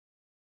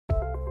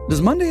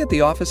Does Monday at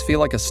the office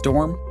feel like a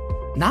storm?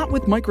 Not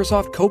with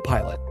Microsoft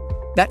Copilot.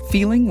 That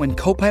feeling when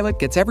Copilot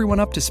gets everyone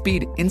up to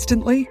speed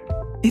instantly?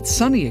 It's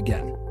sunny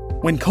again.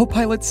 When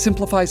Copilot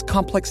simplifies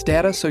complex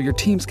data so your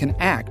teams can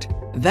act,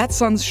 that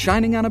sun's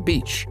shining on a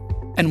beach.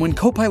 And when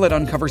Copilot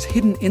uncovers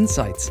hidden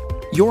insights,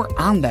 you're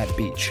on that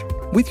beach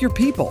with your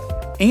people,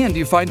 and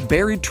you find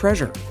buried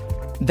treasure.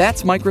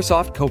 That's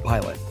Microsoft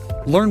Copilot.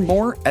 Learn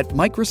more at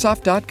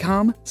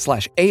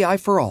Microsoft.com/AI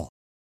for all.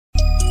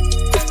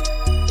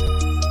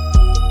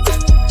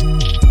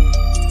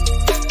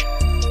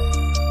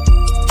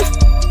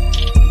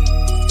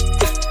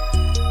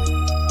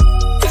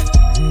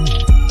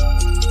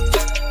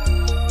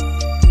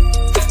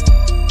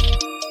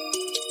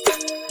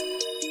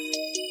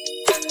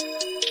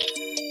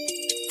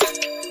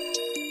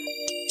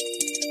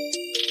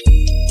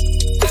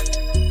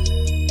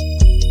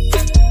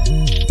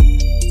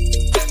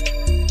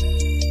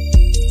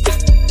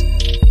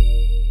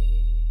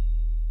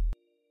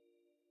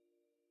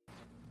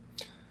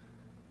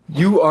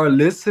 You are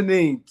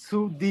listening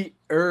to the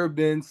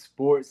Urban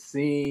Sports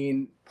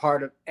Scene,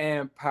 part of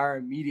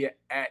Empire Media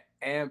at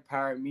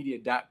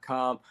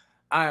empiremedia.com.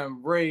 I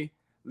am Ray.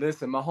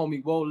 Listen, my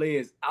homie Wole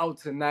is out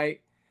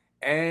tonight,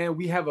 and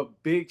we have a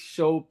big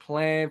show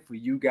planned for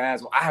you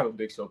guys. Well, I have a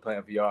big show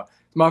planned for y'all.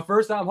 It's my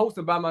first time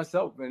hosting by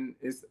myself, and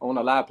it's on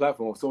a live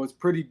platform, so it's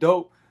pretty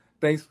dope.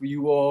 Thanks for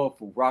you all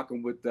for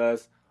rocking with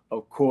us.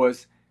 Of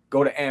course,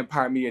 go to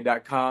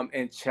empiremedia.com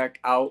and check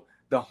out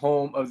the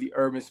home of the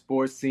urban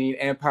sports scene.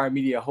 Empire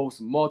Media hosts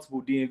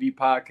multiple DMV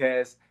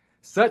podcasts,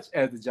 such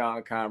as the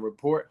John Kine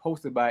Report,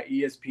 hosted by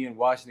ESPN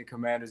Washington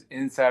Commanders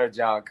insider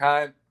John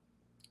Kine,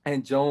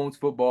 and Jones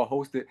Football,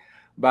 hosted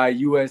by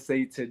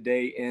USA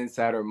Today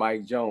insider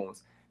Mike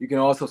Jones. You can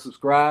also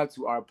subscribe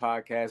to our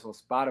podcast on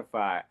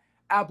Spotify,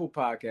 Apple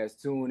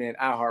Podcasts, TuneIn,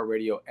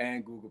 iHeartRadio,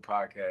 and Google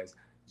Podcasts.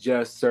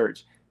 Just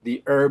search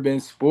the Urban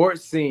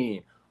Sports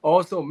Scene.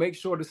 Also, make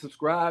sure to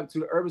subscribe to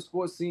the Urban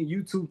Sports Scene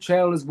YouTube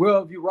channel as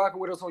well. If you're rocking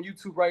with us on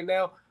YouTube right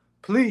now,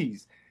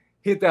 please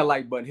hit that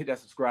like button, hit that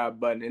subscribe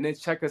button, and then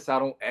check us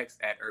out on X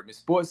at Urban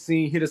Sports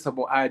Scene. Hit us up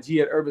on IG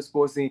at Urban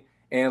Sports Scene,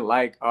 and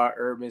like our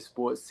Urban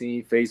Sports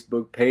Scene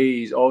Facebook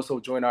page. Also,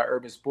 join our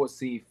Urban Sports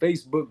Scene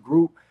Facebook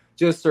group.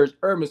 Just search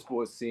Urban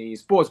Sports Scene,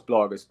 sports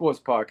bloggers, sports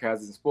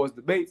podcasters, and sports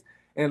debates.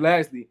 And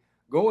lastly,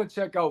 go and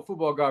check out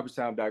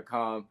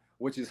footballgarbagetime.com,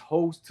 which is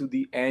host to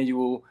the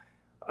annual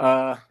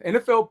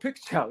NFL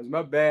Picks Challenge.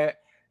 My bad.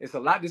 It's a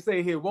lot to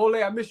say here. Wole,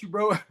 I miss you,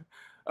 bro.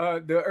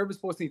 The Urban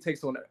Sports Team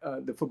takes on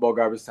the Football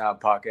Garbage Time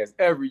podcast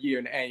every year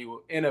in the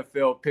annual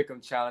NFL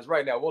Pick'em Challenge.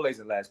 Right now, Wole's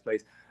in last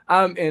place.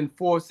 I'm in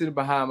fourth, sitting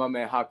behind my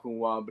man Hakun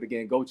Wan. But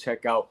again, go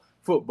check out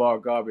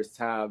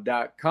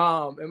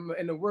footballgarbagetime.com. And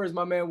in the words,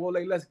 my man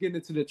Wole, let's get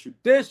into the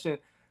tradition,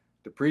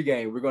 the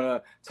pregame. We're going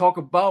to talk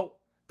about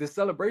the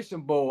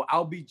Celebration Bowl.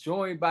 I'll be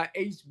joined by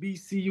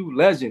HBCU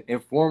legend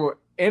and former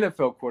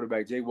NFL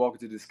quarterback Jay Walker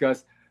to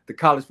discuss the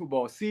college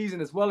football season,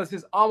 as well as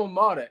his alma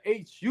mater,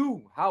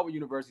 HU, Howard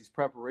University's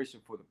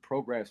preparation for the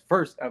program's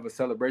first ever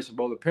Celebration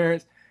Bowl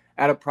appearance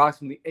at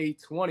approximately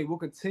 8:20. We'll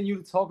continue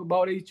to talk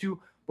about HU,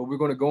 but we're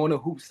going to go on the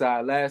hoop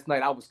side. Last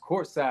night, I was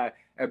courtside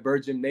at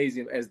Bird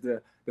Gymnasium as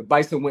the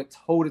Bison went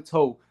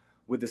toe-to-toe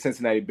with the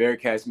Cincinnati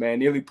Bearcats, man.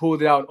 Nearly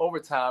pulled it out in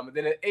overtime. And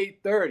then at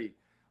 8:30,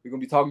 we're going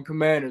to be talking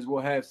Commanders.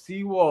 We'll have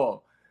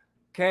Seawall,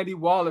 Candy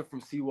Waller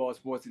from Seawall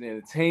Sports and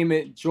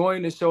Entertainment,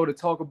 join the show to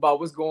talk about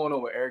what's going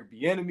on with Eric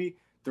Bieniemy,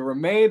 the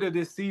remainder of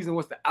this season,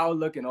 what's the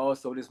outlook, and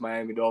also this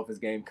Miami Dolphins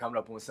game coming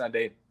up on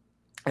Sunday.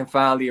 And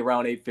finally,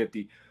 around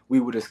 8:50, we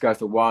will discuss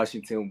the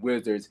Washington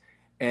Wizards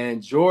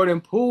and Jordan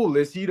Poole.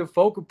 Is he the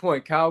focal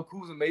point? Kyle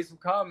Kuzma made some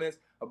comments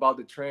about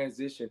the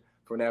transition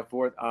from that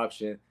fourth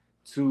option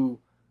to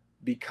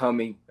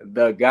becoming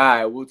the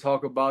guy. We'll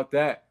talk about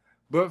that.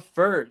 But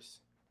first,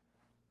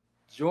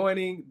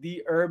 joining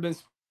the Urban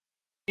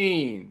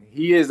Scene,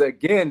 he is an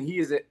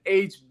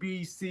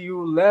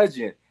HBCU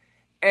legend,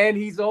 and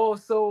he's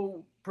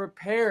also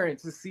preparing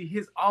to see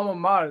his alma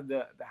mater,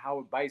 the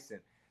Howard Bison,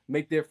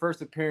 make their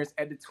first appearance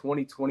at the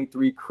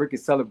 2023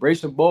 Cricket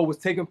Celebration Bowl, was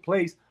taking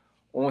place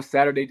on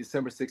Saturday,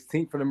 December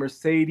 16th from the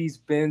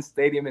Mercedes-Benz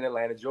Stadium in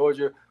Atlanta,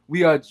 Georgia.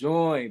 We are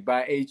joined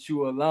by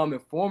HU alum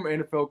and former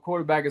NFL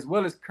quarterback, as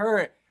well as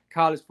current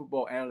college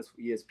football analyst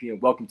for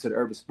ESPN. Welcome to the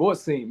Urban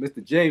Sports Scene,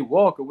 Mr. Jay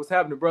Walker. What's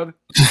happening, brother?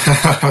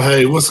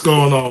 Hey, what's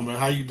going on, man?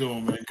 How you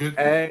doing, man? Good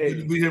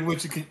to be here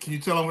with you. Can you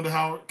tell I'm with the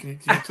Howard? Can you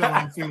tell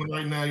how I'm feeling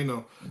right now? You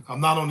know, I'm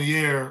not on the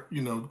air,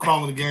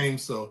 calling the game,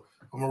 so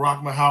I'm going to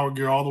rock my Howard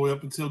gear all the way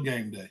up until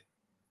game day.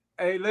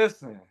 Hey,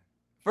 listen.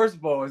 First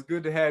of all, it's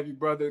good to have you,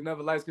 brother.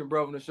 Another light-skinned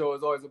brother on the show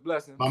is always a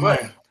blessing. My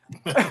man.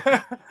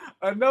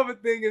 Another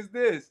thing is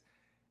this.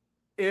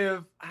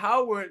 If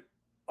Howard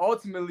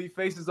ultimately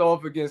faces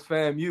off against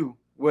FAMU,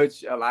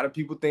 which a lot of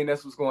people think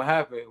that's what's going to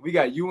happen, we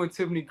got you and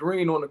Tiffany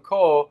Green on the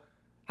call.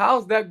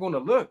 How's that going to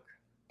look?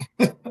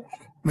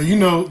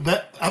 Man,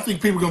 that I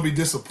think people are going to be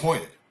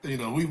disappointed.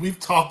 We've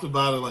talked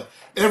about it. Like,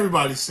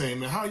 everybody's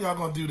saying, man, how y'all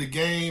going to do the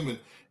game? And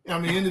I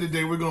mean, end of the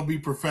day, we're going to be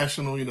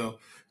professional.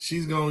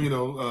 She's going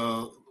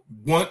to,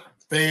 want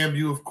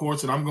FAMU, of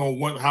course, and I'm going to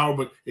want Howard,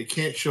 but it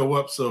can't show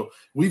up. So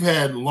we've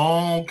had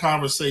long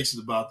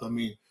conversations about that. I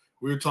mean,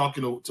 we were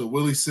talking to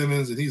Willie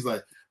Simmons, and he's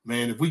like,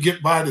 man, if we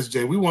get by this,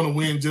 Jay, we want to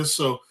win just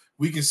so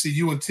we can see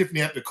you and Tiffany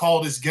have to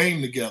call this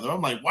game together.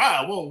 I'm like,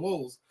 wow,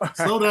 whoa,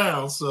 slow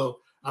down. So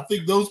I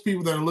think those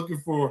people that are looking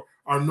for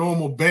our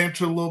normal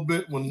banter a little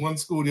bit when one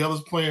school, the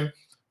other's playing,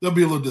 they'll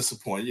be a little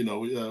disappointed. You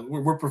know,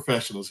 we're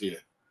professionals here.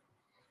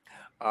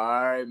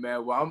 All right,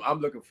 man. Well, I'm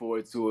looking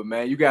forward to it,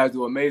 man. You guys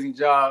do an amazing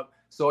job.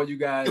 So you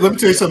guys. Let me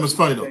tell you something that's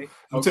funny, though.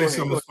 Let me tell you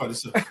something that's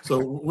funny. So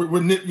we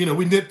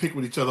nitpick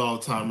with each other all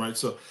the time, right?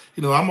 So,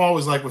 you know, I'm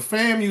always like, with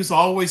FAMU, it's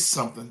always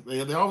something.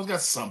 They always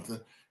got something.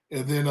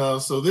 And then,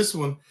 so this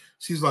one,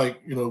 she's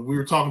like, you know, we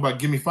were talking about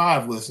Gimme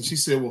 5 list. And she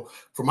said, well,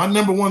 for my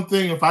number one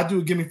thing, if I do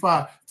a Gimme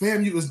 5,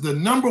 FAMU is the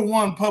number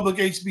one public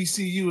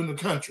HBCU in the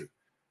country.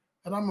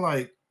 And I'm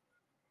like,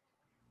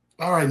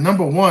 all right,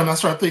 number one. I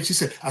started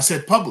thinking, I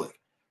said public.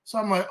 So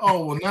I'm like,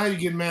 oh, well, now you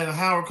get mad at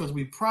Howard because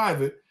we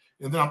private.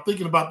 And then I'm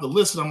thinking about the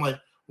list, and I'm like,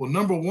 well,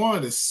 number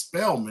one is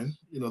Spelman.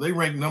 You know, they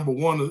ranked number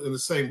one in the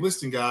same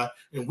listing guide,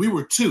 and we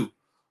were 2.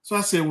 So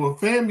I said, well,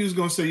 FAMU is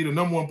going to say you're the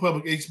number one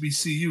public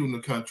HBCU in the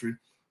country.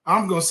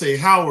 I'm going to say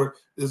Howard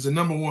is the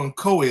number one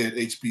co-ed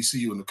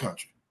HBCU in the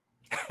country.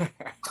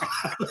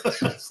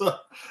 So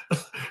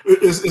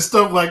it's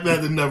stuff like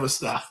that never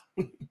stop.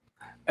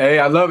 Hey,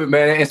 I love it,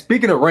 man. And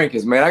speaking of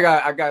rankings, man,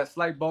 I got a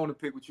slight bone to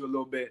pick with you a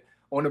little bit.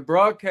 On the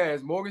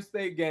broadcast, Morgan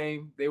State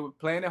game, they were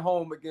playing at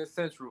home against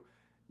Central.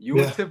 You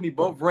and Tiffany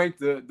both ranked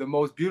the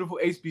most beautiful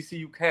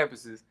HBCU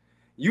campuses.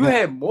 You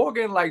had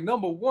Morgan like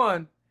number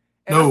one,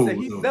 and I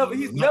said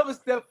he's never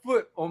stepped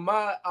foot on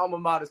my alma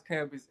mater's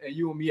campus at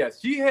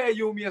UMES. She had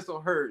UMES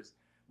on hers,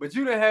 but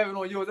you didn't have it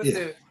on yours. I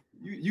said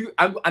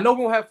I know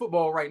we don't have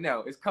football right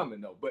now. It's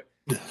coming though, but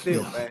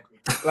still, man.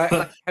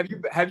 Like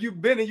have you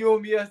been to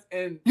UMES,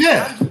 and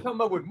how did you come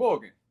up with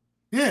Morgan?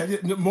 Yeah,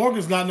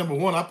 Morgan's not number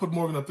one. I put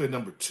Morgan up there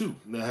number 2.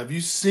 Now, have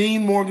you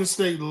seen Morgan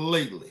State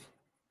lately?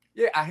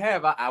 Yeah, I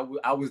have.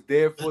 I was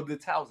there for the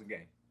Towson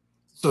game.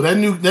 So that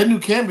new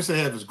campus they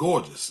have is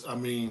gorgeous. I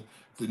mean,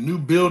 the new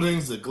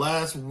buildings, the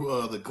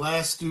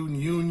glass student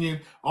union,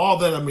 all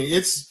that. I mean,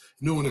 it's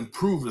new and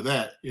improved to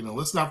that. You know,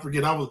 let's not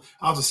forget I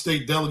was a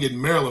state delegate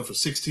in Maryland for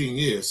 16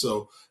 years,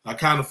 so I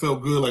kind of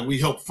felt good like we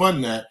helped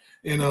fund that.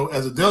 You know,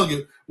 as a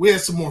delegate, we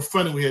had some more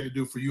funding we had to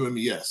do for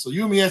UMES. So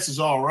UMES is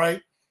all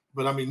right.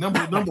 But I mean,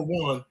 number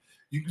one,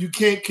 you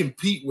can't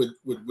compete with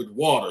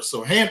water.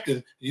 So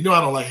Hampton, you know,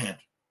 I don't like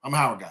Hampton. I'm a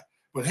Howard guy,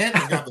 but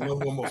Hampton got the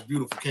number one most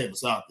beautiful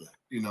campus out there.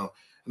 You know,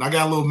 and I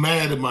got a little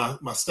mad at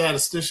my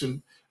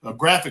statistician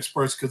graphics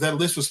person because that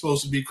list was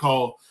supposed to be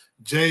called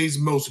Jay's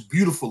most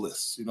beautiful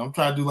list. You know, I'm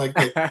trying to do like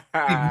that.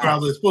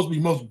 It's supposed to be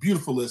most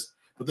beautiful list,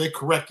 but they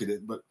corrected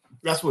it. But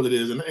that's what it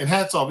is. And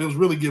hats off. It was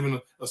really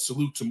giving a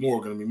salute to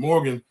Morgan. I mean,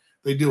 Morgan,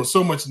 they deal with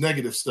so much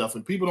negative stuff,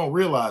 and people don't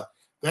realize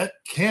that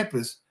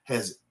campus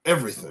has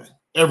everything.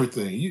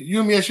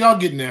 UMES, y'all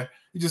getting there.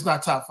 You're just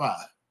not top 5.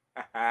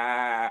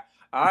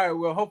 All right.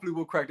 Well, hopefully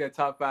we'll crack that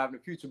top 5 in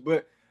the future.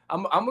 But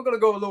I'm going to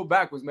go a little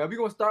backwards, man. We're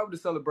going to start with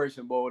the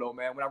Celebration Bowl, though,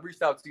 man. When I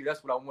reached out to you,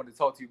 that's what I wanted to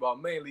talk to you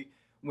about mainly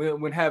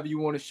when having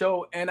you on the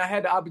show. And I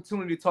had the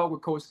opportunity to talk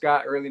with Coach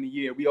Scott early in the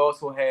year. We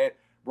also had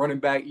running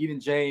back Eden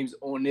James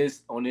on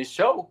this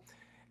show.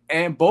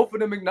 And both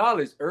of them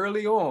acknowledged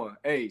early on,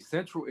 hey,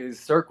 Central is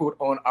circled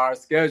on our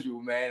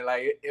schedule, man.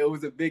 Like, it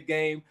was a big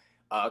game.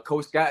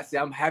 Coach Scott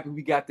said, I'm happy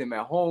we got them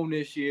at home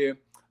this year.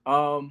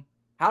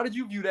 How did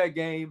you view that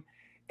game,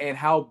 and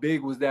how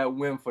big was that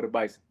win for the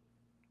Bison?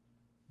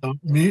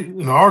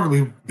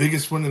 Arguably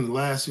biggest win in the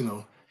last,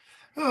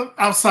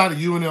 outside of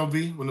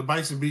UNLV, when the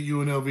Bison beat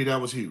UNLV, that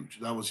was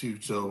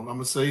huge. So I'm going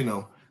to say,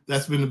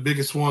 that's been the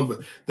biggest one. But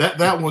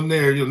that one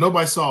there,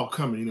 nobody saw it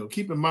coming.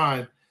 Keep in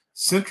mind,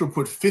 Central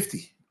put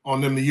 50 on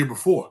them the year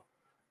before.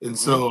 And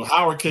so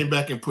Howard came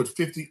back and put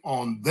 50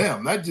 on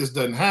them. That just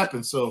doesn't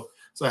happen. So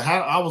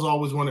I was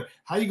always wondering,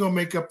 how you going to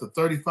make up the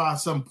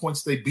 35-something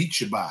points they beat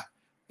you by?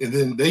 And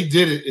then they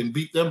did it and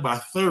beat them by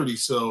 30.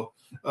 So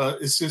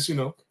it's just,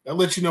 that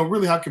lets you know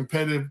really how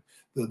competitive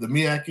the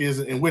MEAC is.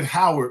 And with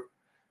Howard,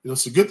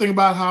 it's a good thing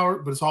about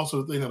Howard, but it's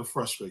also the thing that'll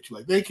frustrate you.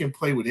 Like, they can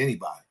play with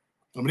anybody.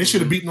 I mean, they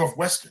should have beat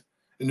Northwestern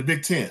in the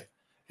Big Ten,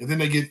 and then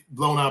they get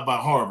blown out by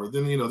Harvard.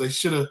 Then, they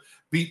should have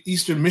beat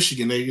Eastern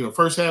Michigan. They,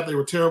 first half they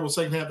were terrible.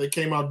 Second half they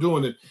came out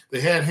doing it.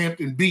 They had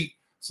Hampton beat.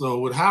 So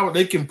with Howard,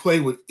 they can play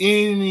with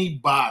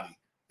anybody.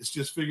 It's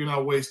just figuring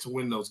out ways to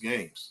win those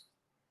games.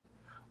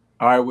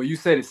 All right. Well, you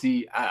said it.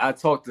 See, I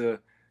talked to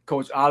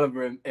Coach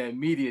Oliver at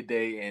Media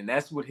Day, and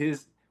that's what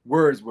his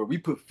words were. We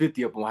put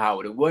 50 up on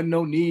Howard. It wasn't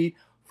no need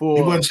for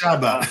he wasn't shy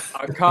about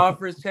a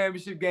conference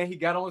championship game. He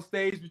got on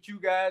stage with you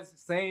guys the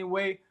same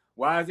way.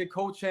 Why is it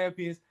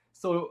co-champions?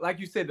 So, like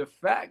you said, the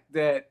fact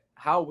that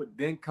Howard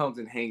then comes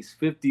and hangs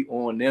 50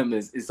 on them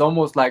is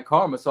almost like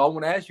karma. So I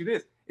want to ask you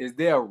this. Is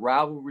there a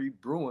rivalry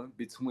brewing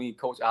between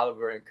Coach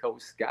Oliver and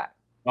Coach Scott?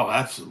 Oh,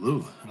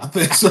 absolutely. I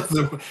think so.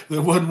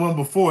 There wasn't one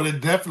before. There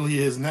definitely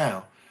is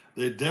now.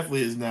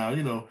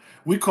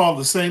 We call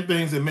the same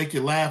things that make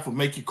you laugh or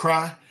make you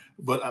cry.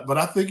 But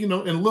I think,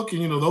 and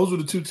looking, those were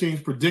the two teams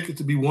predicted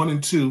to be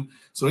 1-2.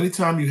 So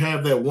anytime you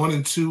have that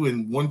 1-2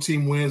 and one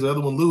team wins, the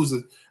other one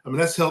loses, I mean,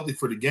 that's healthy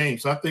for the game.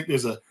 So I think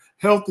there's a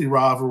healthy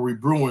rivalry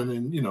brewing.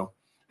 And,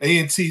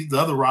 A&T, the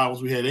other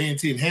rivals we had,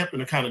 A&T and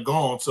Hampton are kind of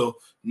gone. So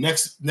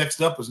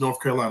next up is North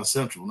Carolina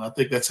Central. And I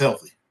think that's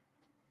healthy.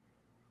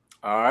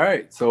 All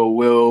right. So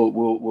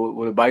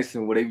will the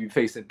Bison, will they be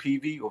facing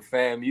PV or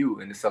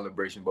FAMU in the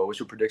Celebration Bowl? What's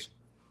your prediction?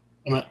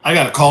 I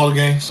got to call the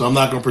game, so I'm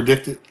not going to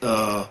predict it.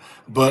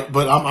 But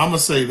I'm going to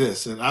say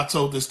this, and I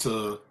told this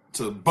to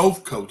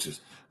both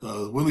coaches,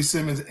 Willie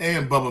Simmons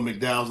and Bubba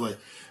McDowell's. Like,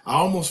 I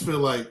almost feel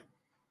like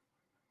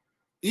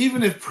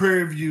even if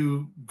Prairie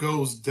View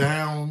goes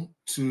down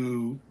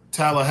to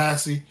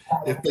Tallahassee,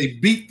 if they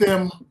beat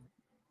them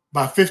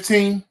by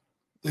 15,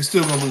 they're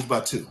still going to lose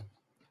by 2.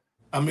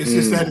 I mean, it's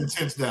just that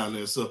intense down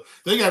there. So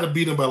they got to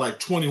beat them by like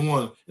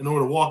 21 in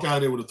order to walk out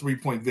there with a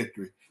 3-point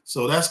victory.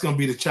 So that's going to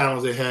be the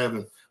challenge they have.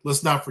 And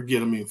let's not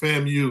forget, I mean,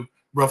 FAMU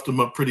roughed them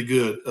up pretty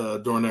good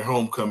during their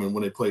homecoming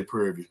when they played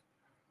Prairie View.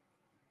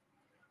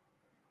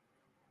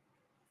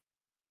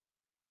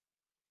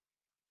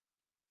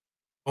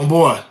 Oh,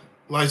 boy.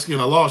 Light skin,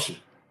 I lost you.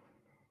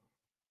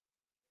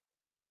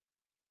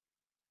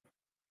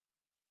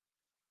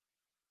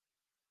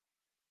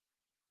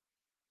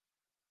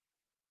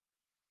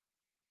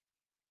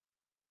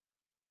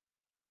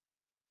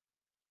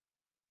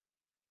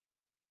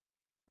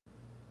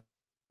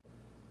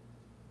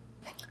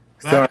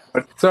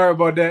 Sorry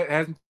about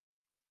that.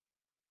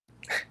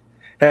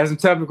 Had some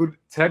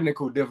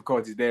technical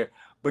difficulties there.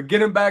 But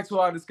getting back to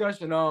our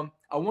discussion, I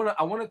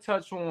wanna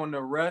touch on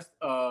the rest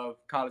of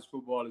college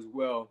football as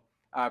well.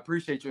 I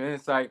appreciate your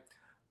insight.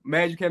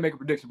 Man, you can't make a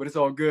prediction, but it's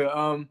all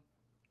good.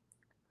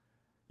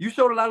 You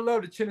showed a lot of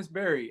love to Chennis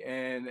Berry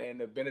and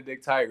the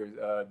Benedict Tigers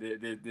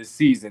this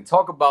season.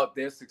 Talk about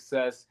their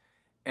success,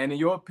 and in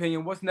your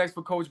opinion, what's next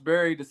for Coach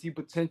Berry? Does he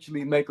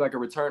potentially make like a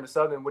return to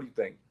Southern? What do you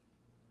think?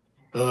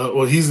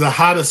 Well, he's the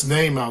hottest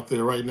name out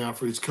there right now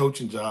for his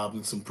coaching job,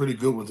 and some pretty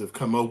good ones have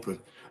come open.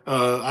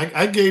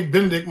 I gave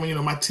Benedict,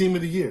 my team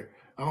of the year.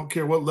 I don't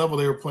care what level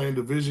they were playing,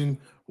 Division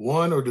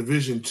I or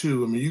Division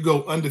II. I mean, you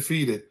go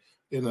undefeated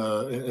in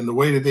the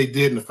way that they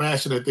did, in the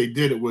fashion that they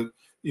did it with,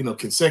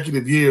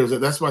 consecutive years.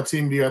 That's my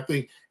team of the year. I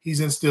think he's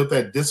instilled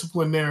that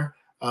discipline there.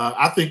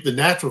 I think the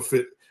natural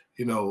fit,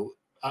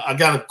 I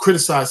got to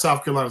criticize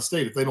South Carolina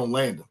State if they don't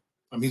land him.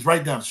 I mean, he's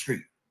right down the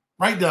street.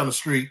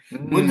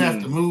 Wouldn't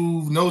have to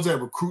move, knows that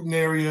recruiting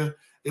area,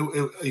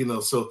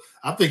 so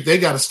I think they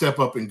got to step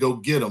up and go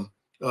get them.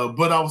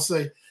 But I would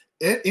say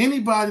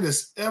anybody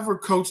that's ever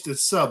coached at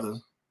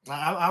Southern,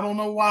 I don't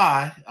know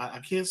why, I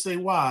can't say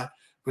why,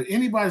 but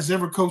anybody that's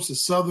ever coached at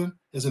Southern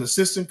as an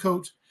assistant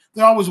coach,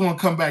 they always want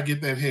to come back and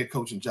get that head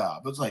coaching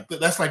job. It's like,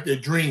 that's like their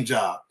dream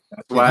job.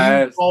 That's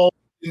why he's all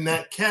in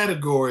that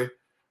category,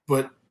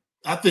 but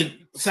I think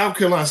South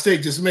Carolina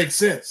State just makes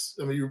sense.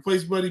 I mean, you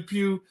replace Buddy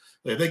Pugh,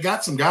 they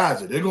got some guys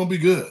there. They're going to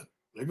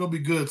be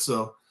good.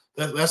 So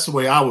that's the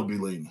way I would be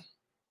leaning.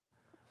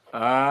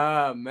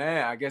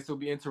 Man, I guess it'll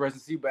be interesting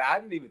to see. But I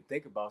didn't even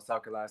think about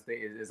South Carolina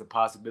State as a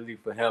possibility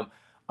for him.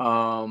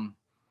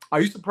 Are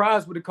you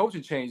surprised with the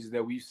coaching changes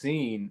that we've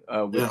seen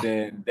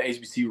within the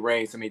HBCU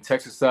ranks? I mean,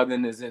 Texas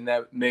Southern is in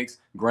that mix.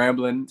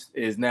 Grambling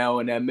is now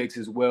in that mix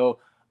as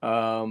well.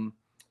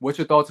 What's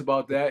your thoughts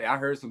about that? I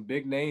heard some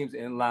big names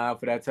in line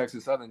for that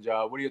Texas Southern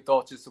job. What are your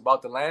thoughts just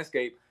about the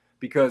landscape?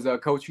 Because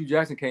Coach Hugh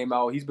Jackson came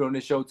out. He's been on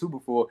this show too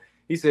before.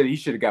 He said he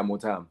should have got more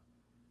time.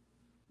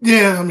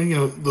 Yeah, I mean,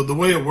 the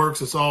way it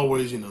works, it's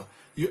always,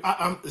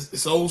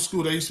 it's old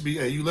school. They used to be,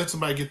 hey, you let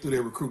somebody get through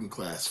their recruiting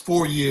class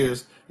 4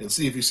 years and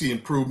see if you see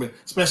improvement,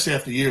 especially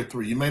after year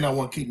 3. You may not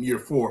want to keep them year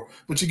 4,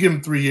 but you give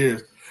them 3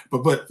 years.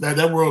 But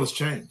that world has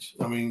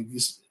changed. I mean,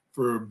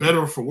 for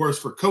better or for worse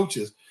for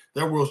coaches,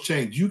 that world's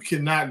changed. You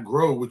cannot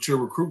grow with your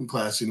recruiting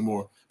class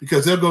anymore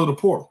because they'll go to the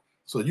portal.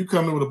 So you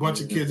come in with a bunch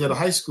of kids out of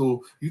high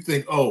school, you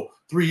think,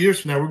 3 years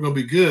from now, we're going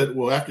to be good.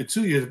 Well, after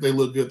 2 years, if they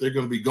look good, they're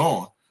going to be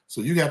gone. So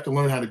you have to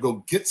learn how to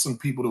go get some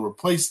people to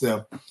replace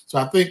them. So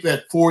I think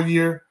that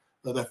 4-year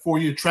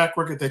track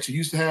record that you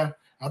used to have,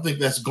 I think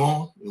that's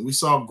gone. And we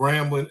saw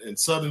Grambling and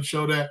Southern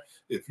show that.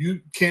 If you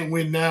can't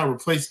win now,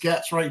 replace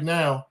gaps right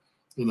now,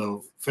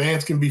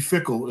 fans can be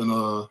fickle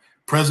and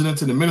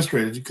presidents and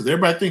administrators, because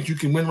everybody thinks you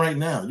can win right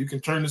now. You can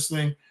turn this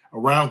thing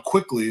around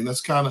quickly. And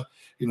that's kind of,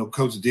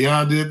 Coach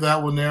Deion did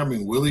that one there. I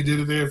mean, Willie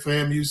did it there at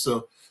FAMU.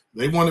 So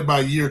they won it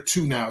by year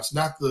 2 now. It's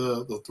not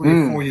the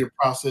 3 or 4 year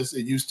process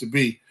it used to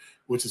be,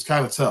 which is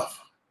kind of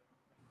tough.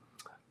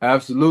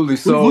 Absolutely.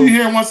 So who you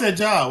hearing wants that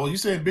job? Well, you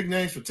saying big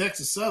names for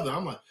Texas Southern.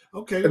 I'm like,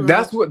 okay. Well,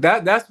 that's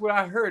what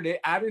I heard.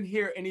 I didn't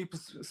hear any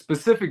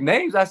specific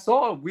names. I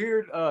saw a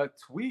weird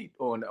tweet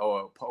or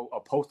a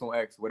post on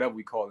X, whatever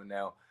we call it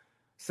now,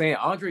 saying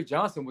Andre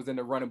Johnson was in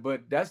the running,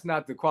 but that's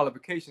not the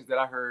qualifications that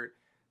I heard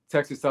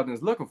Texas Southern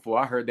is looking for.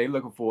 I heard they're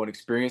looking for an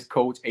experienced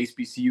coach,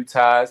 HBCU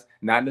ties,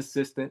 not an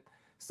assistant.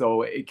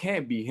 So it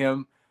can't be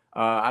him.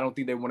 I don't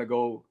think they want to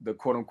go the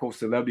quote-unquote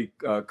celebrity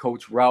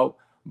coach route.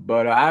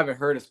 But I haven't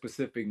heard a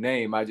specific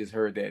name. I just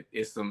heard that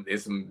it's some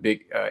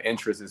big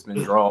interest that's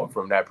been drawn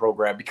from that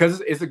program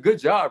because it's a good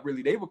job.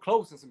 Really, they were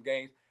close in some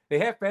games. They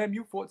had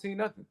FAMU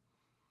 14-0.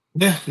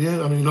 Yeah.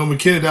 I mean,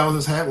 McKinney, that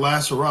was his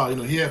last hurrah.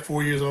 He had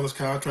 4 years on his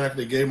contract.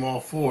 They gave him all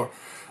 4.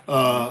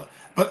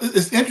 But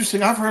it's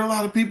interesting. I've heard a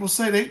lot of people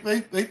say they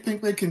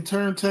think they can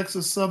turn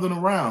Texas Southern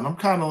around. I'm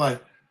kind of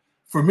like,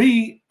 for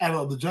me, out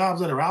of the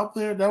jobs that are out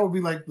there, that would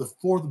be like the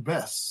 4th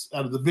best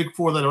out of the big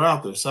 4 that are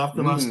out there. South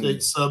Carolina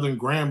State, Southern,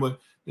 Grambling,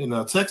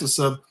 Texas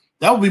Southern.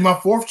 That would be my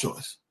 4th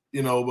choice.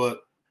 But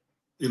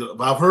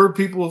I've heard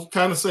people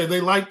kind of say they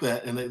like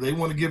that and they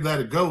want to give that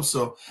a go.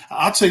 So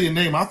I'll tell you a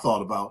name I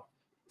thought about.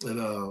 And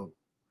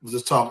was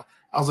just talking.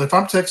 I was like, if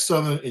I'm Texas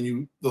Southern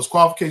and those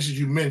qualifications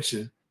you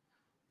mentioned,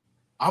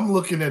 I'm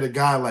looking at a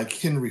guy like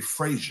Henry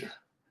Frazier.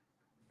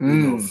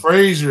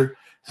 Frazier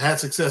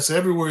had success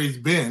everywhere he's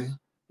been.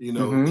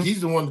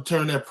 He's the one to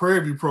turn that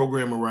Prairie View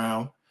program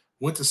around.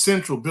 Went to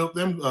Central, built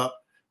them up.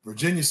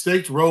 Virginia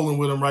State's rolling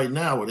with him right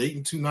now with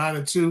 8-2,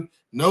 9-2.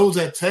 Knows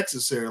that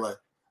Texas area. Like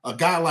a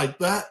guy like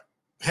that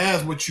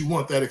has what you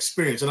want, that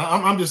experience. And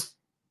I'm just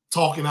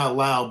talking out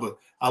loud, but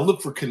I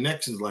look for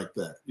connections like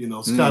that.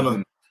 It's kind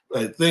of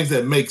like things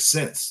that make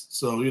sense.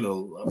 So,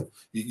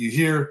 you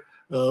hear,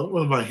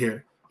 what am I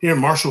hearing?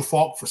 Hearing Marshall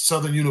Faulk for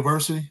Southern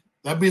University.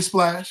 That'd be a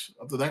splash.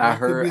 I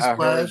heard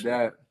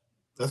that.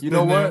 That's you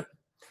know what?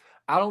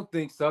 I don't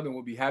think Southern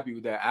will be happy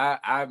with that.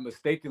 I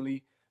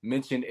mistakenly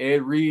mentioned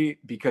Ed Reed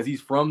because he's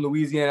from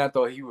Louisiana. I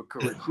thought he would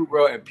recruit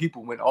well, and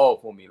people went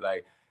off on me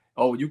like,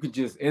 oh, you can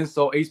just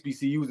insult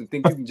HBCUs and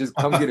think you can just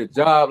come get a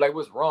job. Like,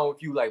 what's wrong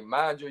with you? Like,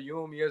 mind your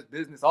UMES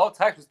business. All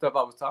types of stuff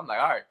I was talking. I'm like,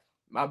 all right,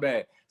 my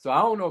bad. So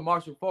I don't know if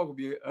Marshall Faulk would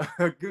be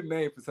a good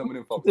name for some of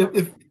them folks.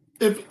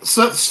 If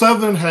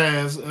Southern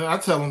has, and I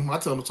tell them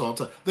it's all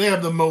the time, they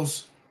have the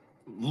most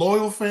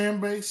loyal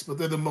fan base, but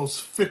they're the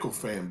most fickle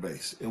fan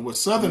base. And what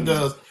Southern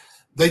does,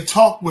 they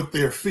talk with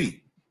their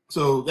feet.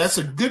 So that's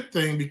a good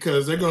thing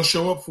because they're going to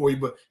show up for you.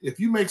 But if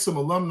you make some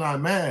alumni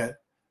mad,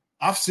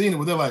 I've seen it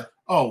where they're like,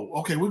 oh,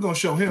 okay, we're going to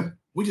show him.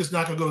 We're just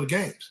not going to go to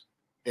games.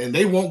 And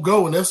they won't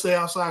go, and they'll stay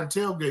outside the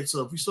tailgate.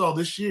 So if you saw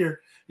this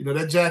year,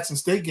 that Jackson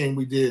State game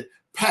we did,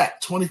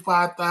 packed,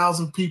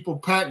 25,000 people,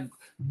 packed,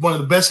 one of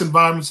the best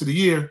environments of the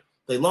year.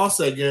 They lost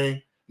that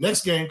game.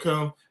 Next game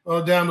come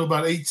down to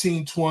about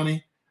 18,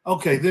 20.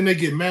 Okay, then they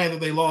get mad that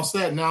they lost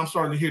that. Now I'm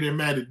starting to hear they're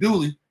mad at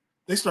Dooley.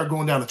 They start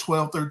going down to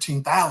 12,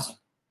 13,000.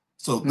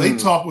 So they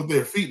talk with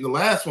their feet. And the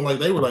last one,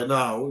 they were like,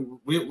 nah,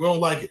 we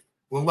don't like it.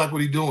 We don't like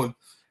what he's doing.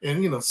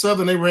 And,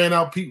 Southern, they ran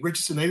out Pete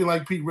Richardson. They didn't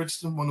like Pete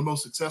Richardson, one of the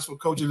most successful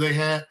coaches they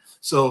had.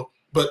 So,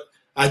 but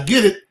I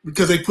get it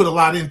because they put a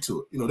lot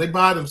into it. They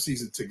buy them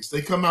season tickets.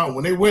 They come out.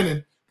 When they're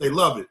winning, they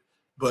love it.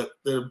 But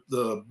they're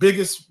the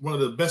biggest, one of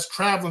the best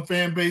traveling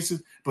fan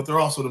bases, but they're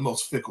also the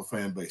most fickle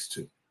fan base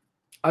too.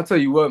 I'll tell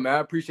you what, man, I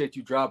appreciate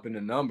you dropping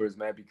the numbers,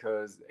 man,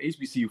 because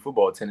HBCU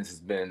football attendance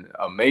has been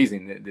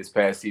amazing this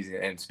past season.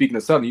 And speaking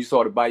of Southern, you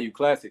saw the Bayou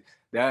Classic.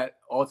 That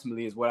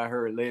ultimately is what I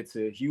heard led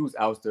to Hughes'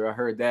 ouster. I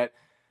heard that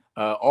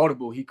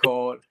audible he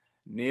called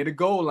near the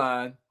goal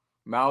line.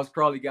 Miles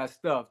Crawley got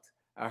stuffed.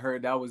 I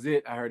heard that was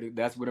it. I heard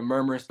that's where the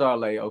murmuring started.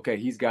 Like, okay,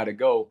 he's got to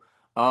go.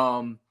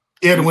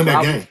 He had to win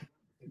that game.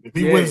 If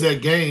he wins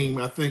that game,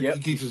 I think he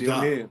keeps his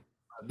job. I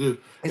do.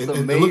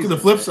 And look at the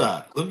flip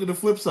side. Look at the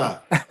flip side.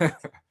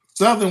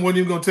 Southern wasn't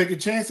even going to take a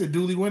chance at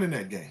Dooley winning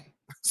that game.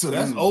 So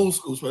that's old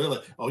school. So they're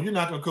like, oh, you're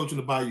not going to coach in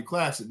the Bayou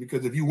Classic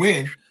because if you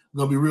win, it's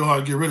going to be real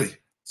hard to get rid of you.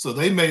 So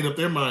they made up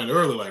their mind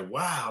early, like,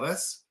 wow,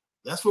 that's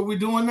what we're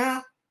doing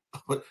now?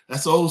 But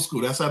that's old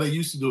school. That's how they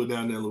used to do it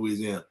down there in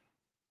Louisiana.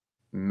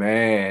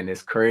 Man,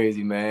 it's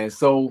crazy, man.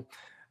 So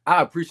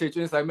I appreciate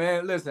your insight,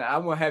 man. Listen, I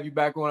want to have you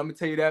back on. I'm going to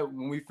tell you that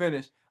when we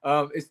finish.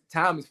 It's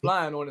time is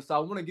flying on us. So I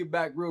want to get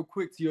back real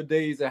quick to your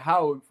days at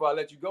Howard before I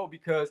let you go,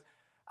 because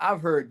I've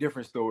heard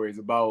different stories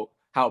about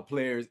how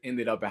players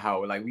ended up at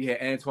Howard. Like we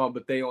had Antoine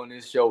Bethea on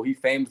this show. He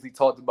famously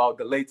talked about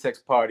the latex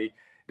party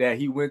that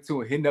he went to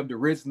and hitting up the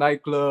Ritz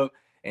nightclub.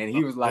 And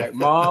he was like,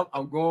 Mom,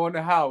 I'm going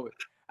to Howard.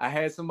 I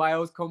had somebody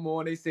else come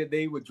on. They said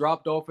they were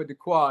dropped off at the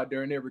quad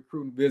during their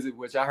recruiting visit,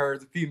 which I heard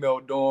is a female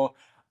dorm.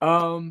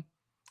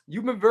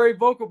 You've been very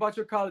vocal about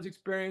your college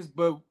experience,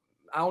 but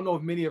I don't know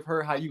if many have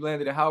heard how you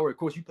landed at Howard. Of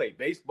course, you played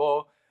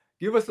baseball.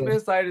 Give us some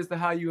insight as to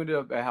how you ended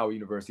up at Howard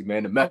University,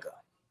 man, the Mecca.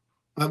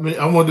 I mean,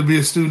 I wanted to be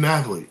a student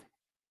athlete.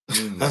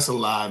 That's a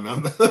lie,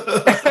 man.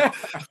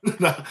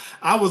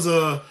 I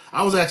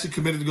was actually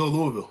committed to go to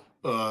Louisville.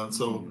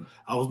 So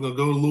I was going to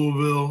go to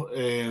Louisville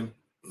and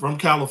from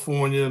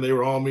California, and they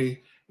were on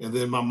me. And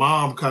then my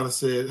mom kind of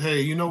said, hey,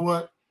 you know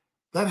what?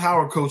 That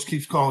Howard coach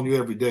keeps calling you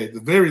every day. At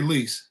the very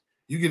least,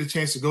 you get a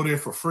chance to go there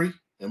for free.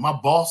 And my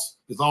boss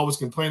is always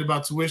complaining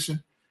about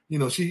tuition.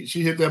 She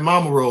hit that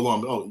mama roll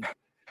on me. Oh,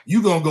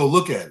 you going to go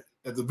look at it.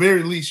 At the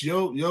very least,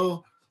 your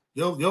tail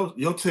is going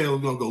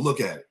to go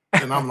look at it.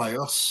 And I'm like,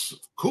 oh,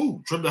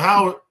 cool. Trip to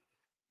Howard.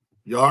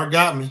 Y'all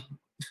got me.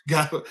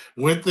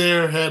 Went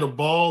there, had a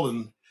ball,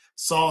 and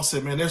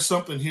said, man, there's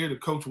something here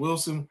that Coach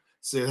Wilson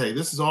said, hey,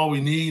 this is all we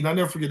need. And I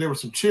never forget, there were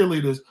some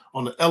cheerleaders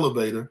on the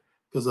elevator.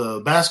 because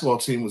a basketball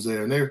team was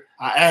there, and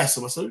I asked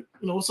them, I said,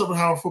 what's up with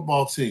Howard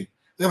football team?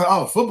 They're like,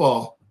 oh,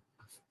 football.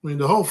 I mean,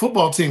 the whole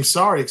football team's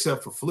sorry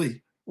except for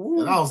Flea.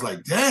 Ooh. And I was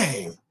like,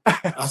 dang.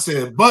 I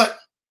said, but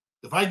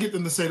if I get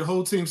them to say the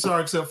whole team's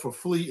sorry except for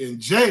Flea and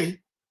Jay,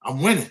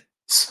 I'm winning.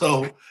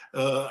 So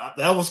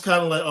that was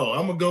kind of like, oh,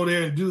 I'm going to go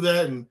there and do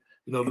that. And,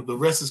 the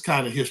rest is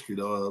kind of history,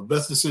 though.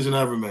 Best decision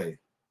I ever made.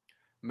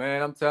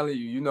 Man, I'm telling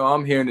you,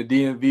 I'm here in the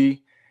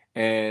DMV,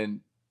 and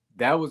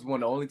that was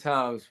one of the only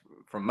times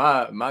from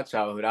my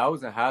childhood. I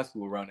was in high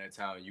school around that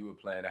time. You were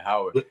playing at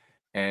Howard.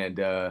 And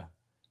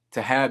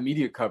to have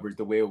media coverage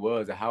the way it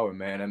was at Howard,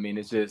 man, I mean,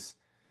 it's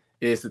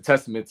a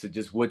testament to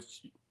just what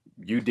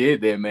you did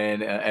there,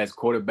 man, as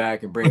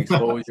quarterback and bring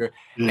exposure.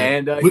 Yeah.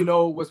 And,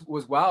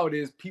 what's wild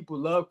is people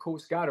love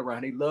Coach Scott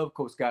around. They love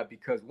Coach Scott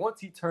because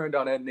once he turned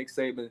down that Nick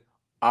Saban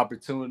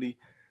opportunity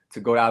to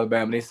go to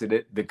Alabama, they said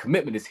that the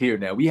commitment is here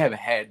now. We haven't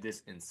had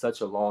this in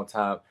such a long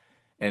time.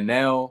 And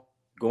now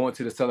going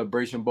to the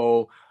Celebration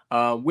Bowl,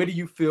 where do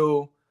you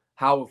feel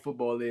Howard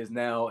football is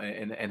now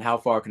and how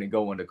far can it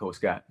go under Coach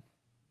Scott?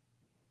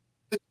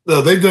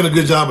 They've done a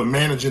good job of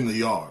managing the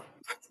yard.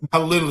 I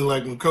literally,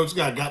 like, when Coach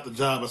Scott got the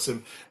job, I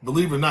said,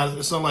 believe it or not,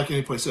 it's not like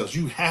any place else.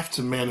 You have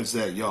to manage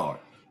that yard.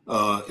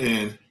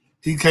 And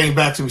he came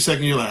back to me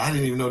second year like, I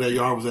didn't even know that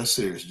yard was that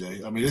serious,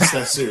 Jay. I mean, it's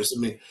that serious. I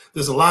mean,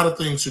 there's a lot of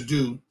things to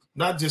do,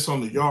 not just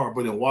on the yard,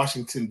 but in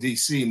Washington,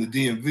 D.C. and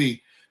the DMV,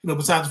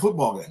 besides the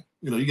football game.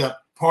 You got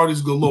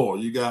parties galore.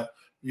 You got,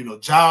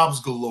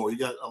 jobs galore. You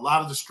got a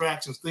lot of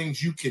distractions,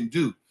 things you can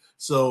do.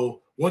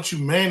 So once you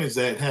manage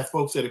that and have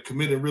folks that are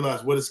committed and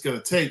realize what it's going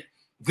to take,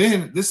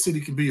 then this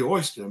city can be your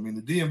oyster. I mean,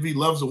 the DMV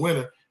loves a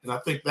winner, and I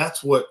think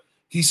that's what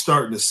he's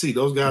starting to see.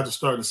 Those guys are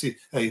starting to see,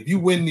 hey, if you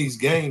win these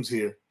games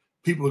here,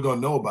 people are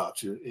going to know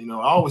about you.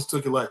 I always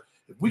took it like,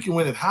 if we can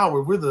win at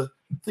Howard, I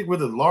think we're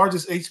the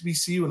largest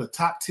HBCU in the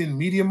top 10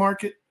 media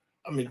market.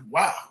 I mean,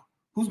 wow.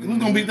 Who's going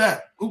to beat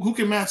that? Who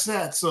can match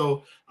that?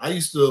 So I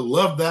used to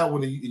love that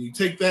when you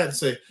take that and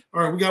say,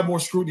 all right, we got more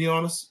scrutiny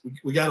on us.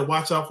 We got to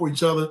watch out for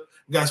each other.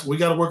 We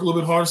got to work a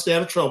little bit harder to stay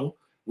out of trouble.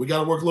 We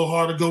got to work a little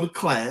harder to go to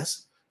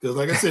class. Because,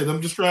 like I said,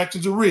 them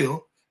distractions are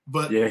real.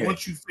 But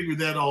once you figure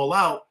that all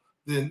out,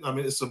 then, I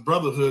mean, it's a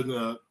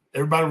brotherhood.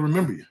 Everybody will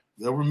remember you.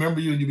 They'll remember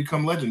you and you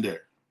become legendary.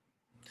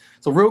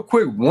 So real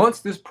quick,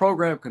 once this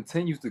program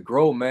continues to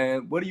grow,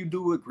 man, what do you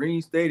do with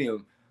Green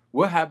Stadium?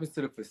 What happens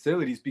to the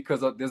facilities?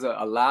 Because there's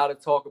a lot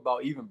of talk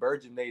about even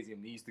Bird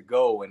Gymnasium needs to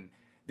go, and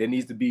there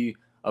needs to be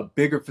a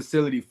bigger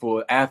facility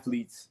for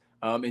athletes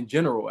in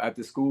general at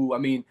the school. I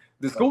mean,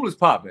 the school is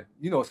popping.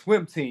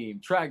 Swim team,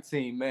 track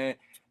team, man.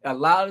 A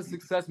lot of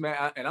success,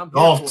 man. And I'm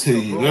golf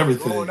team,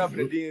 everything. Growing up in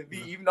the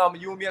DMV, even though I'm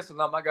a UMS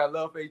alum, I got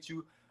love for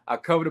HU. I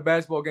covered a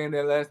basketball game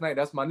there last night.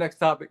 That's my next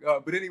topic.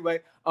 But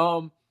anyway,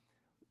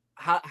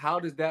 how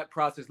does that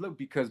process look?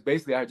 Because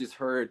basically, I just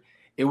heard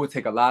it would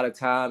take a lot of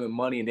time and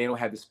money, and they don't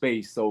have the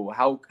space. So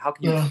how can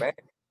you expand?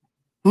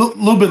 A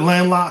little bit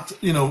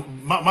landlocked.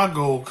 My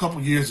goal a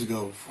couple years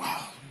ago,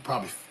 wow,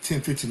 probably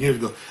 10, 15 years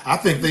ago, I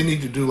think they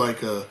need to do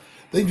like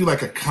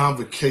a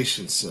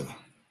convocation center,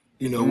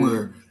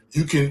 where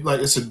you can,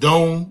 like, it's a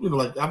dome,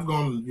 like I've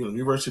gone to,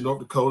 University of North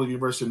Dakota,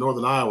 University of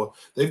Northern Iowa.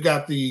 They've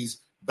got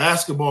these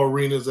basketball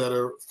arenas that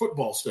are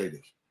football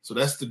stadiums. So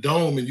that's the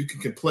dome, and you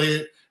can play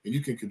it, and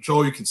you can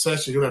control your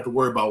concessions. You don't have to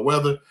worry about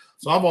weather.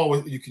 So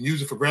you can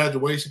use it for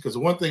graduation, because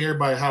the one thing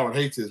everybody at Howard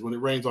hates is when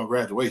it rains on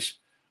graduation.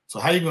 So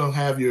how you going to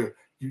have your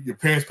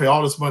parents pay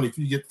all this money if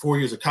you get 4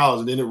 years of college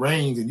and then it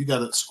rains and you got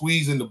to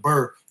squeeze in the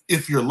burr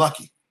if you're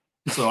lucky?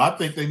 So I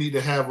think they need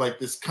to have like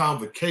this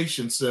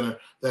convocation center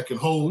that can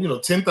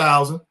hold,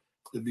 10,000.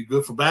 It'd be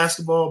good for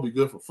basketball, it'd be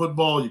good for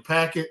football. You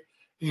pack it,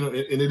 and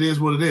it is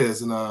what it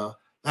is. And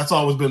that's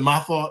always been my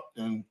thought,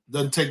 and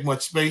doesn't take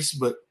much space,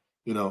 but,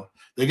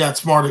 they got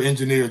smarter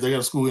engineers. They got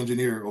a school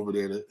engineer over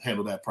there to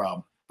handle that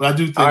problem. But I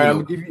do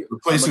think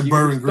replacing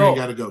Bird and Green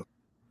got to go.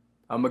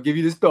 I'm going to give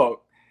you this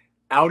thought.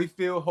 Audi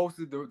Field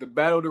hosted the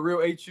battle of the real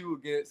HU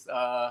against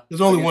there's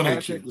only one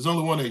HU. There's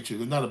only one HU.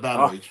 There's not a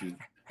battle of HU.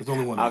 There's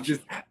only one HU.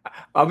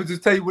 I would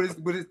just tell you what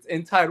it's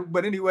entitled.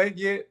 But anyway,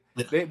 they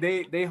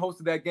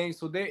hosted that game.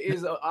 So there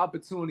is an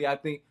opportunity, I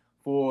think,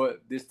 for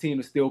this team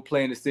to still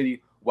play in the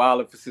city while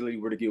the facility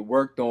were to get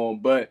worked on.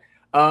 But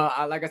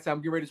like I said, I'm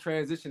getting ready to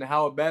transition to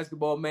Howard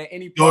basketball, man.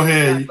 Go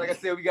ahead. Like I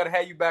said, we got to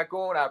have you back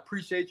on. I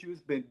appreciate you.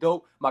 It's been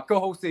dope. My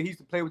co-host said he used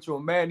to play with you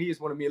on Madden. He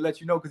just wanted me to let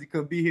you know because he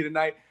couldn't be here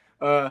tonight.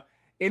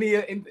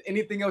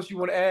 Anything else you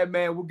want to add,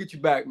 man? We'll get you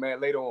back,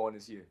 man, later on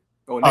this year.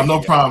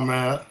 No problem,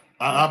 man.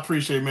 I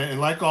appreciate it, man. And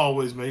like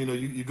always, man,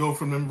 you go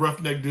from them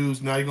roughneck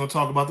dudes. Now you're going to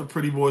talk about the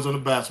pretty boys on the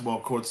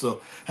basketball court.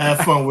 So have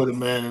fun with it,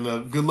 man.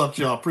 And good luck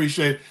to y'all.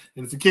 Appreciate it.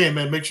 And if you can,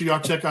 man, make sure y'all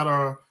check out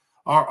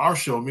our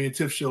show, me and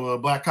Tiff show,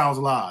 Black Cows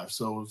Live.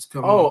 So it's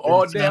coming.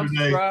 All day.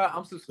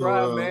 I'm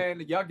subscribed, man.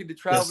 Y'all get to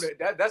travel.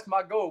 Yes. That's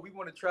my goal. We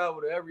want to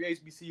travel to every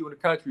HBCU in the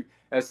country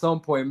at some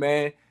point,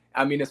 man.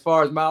 I mean, as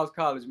far as Miles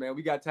College, man,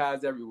 we got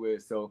ties everywhere.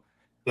 So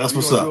that's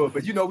what's up.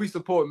 But we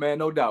support, man,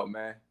 no doubt,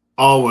 man.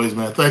 Always,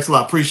 man. Thanks a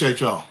lot.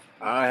 Appreciate y'all.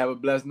 All right, have a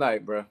blessed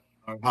night, bro.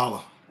 All right,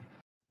 holla.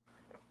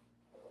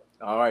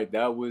 All right,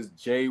 that was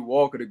Jay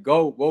Walker, the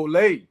GOAT.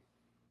 Wole.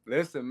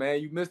 Listen,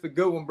 man, you missed a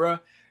good one, bro.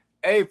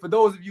 Hey, for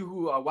those of you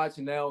who are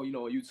watching now, on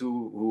YouTube,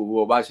 who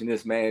are watching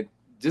this, man,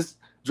 just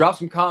drop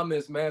some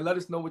comments, man. Let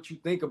us know what you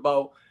think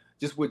about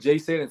just what Jay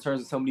said in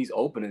terms of some of these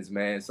openings,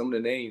 man. Some of the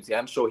names. Yeah,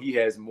 I'm sure he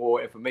has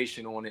more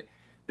information on it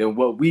than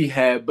what we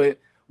have. But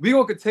we're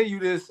going to continue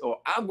this, or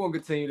I'm going to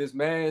continue this,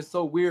 man. It's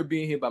so weird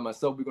being here by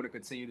myself. We're going to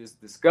continue this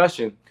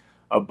discussion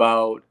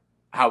about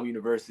Howard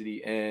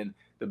University and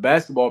the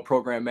basketball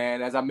program,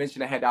 man. As I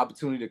mentioned, I had the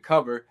opportunity to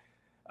cover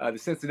the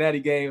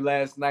Cincinnati game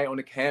last night on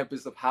the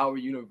campus of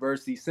Howard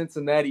University.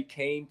 Cincinnati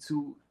came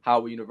to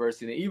Howard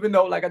University. And even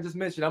though, like I just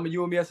mentioned, I'm a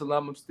UMS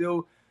alum, I'm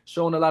still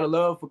showing a lot of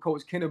love for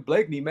Coach Kenneth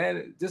Blakeney,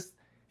 man.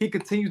 He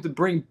continues to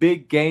bring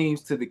big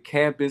games to the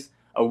campus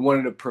of one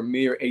of the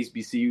premier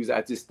HBCUs.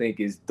 I just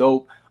think is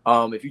dope.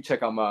 If you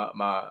check out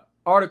my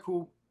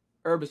article,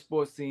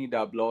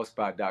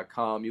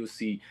 urbansportscene.blogspot.com, you'll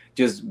see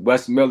just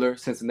Wes Miller,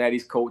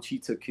 Cincinnati's coach. He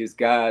took his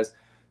guys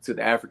to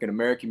the African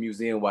American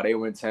Museum while they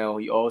were in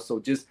town. He also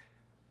just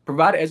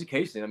provided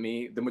education. I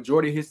mean, the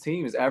majority of his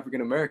team is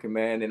African American,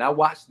 man. And I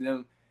watched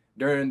them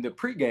during the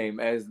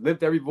pregame as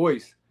Lift Every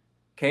Voice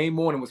came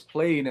on and was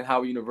played in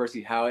Howard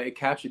University, how it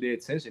captured their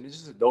attention. It's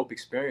just a dope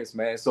experience,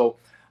 man. So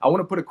I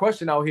want to put a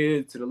question out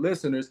here to the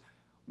listeners.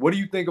 What do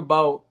you think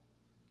about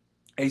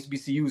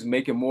HBCUs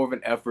making more of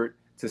an effort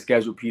to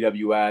schedule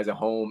PWIs at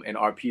home, and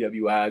are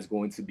PWIs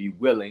going to be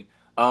willing?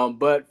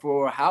 But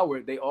for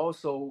Howard, they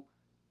also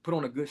put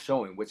on a good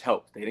showing, which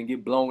helped. They didn't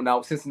get blown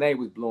out. Cincinnati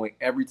was blowing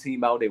every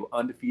team out. They were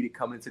undefeated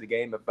coming into the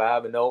game at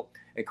 5-0,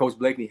 and Coach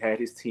Blakeney had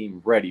his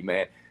team ready,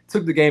 man.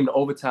 Took the game to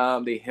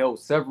overtime. They held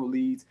several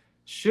leads.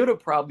 Should have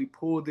probably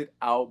pulled it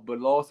out, but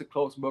lost it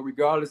close. But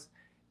regardless,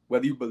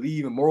 whether you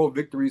believe in moral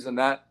victories or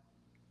not,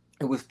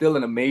 it was still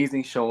an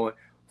amazing showing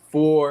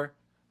for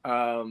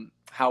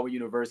Howard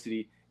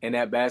University and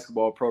that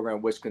basketball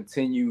program, which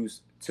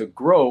continues to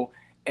grow.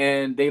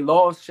 And they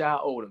lost Shai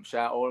Odom.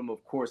 Shai Odom,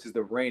 of course, is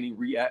the reigning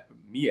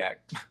MEAC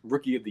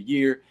Rookie of the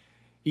Year.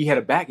 He had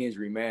a back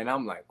injury, man.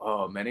 I'm like,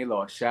 oh, man, they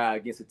lost Shai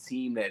against a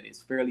team that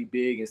is fairly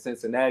big in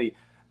Cincinnati.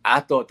 I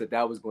thought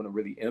that was going to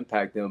really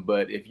impact them.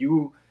 But if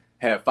you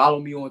have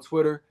followed me on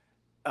Twitter,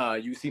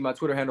 you see my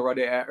Twitter handle right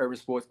there at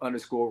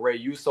urbansports_Ray.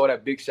 You saw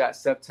that big shot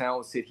Seth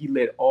Towns hit. He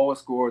led all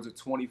scorers of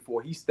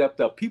 24. He stepped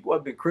up. People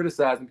have been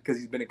criticizing because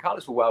he's been in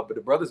college for a while, but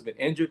the brother's been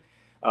injured.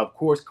 Of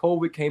course,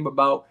 COVID came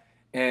about,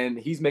 and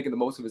he's making the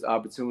most of his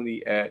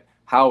opportunity at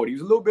Howard. He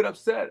was a little bit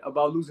upset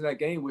about losing that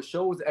game, which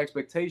shows the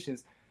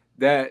expectations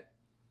that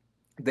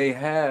they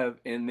have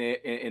in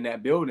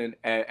that building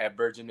at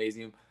Bird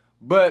Gymnasium.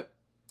 But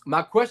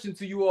my question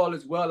to you all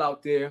as well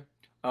out there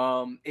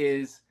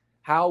is,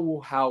 how will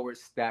Howard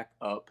stack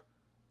up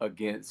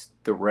against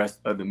the rest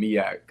of the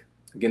MEAC?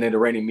 Again, the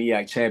reigning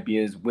MEAC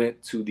champions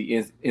went to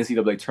the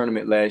NCAA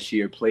tournament last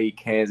year, played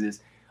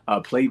Kansas,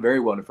 played very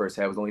well in the first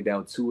half. Was only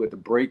down 2 at the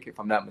break, if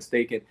I'm not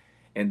mistaken.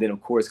 And then,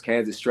 of course,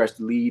 Kansas stretched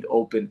the lead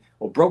open,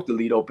 or broke the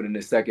lead open in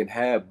the second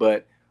half.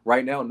 But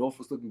right now,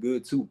 Norfolk's looking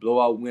good, too.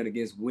 Blowout win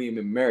against William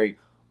 & Mary.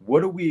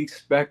 What are we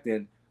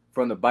expecting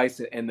from the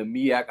Bison and the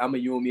MEAC? I'm a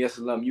UMS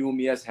alum.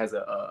 UMS has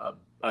a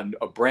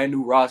brand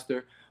new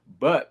roster,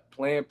 but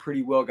playing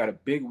pretty well. Got a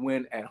big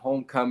win at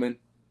homecoming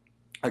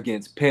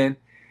against Penn.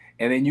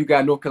 And then you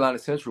got North Carolina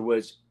Central,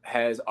 which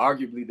has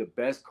arguably the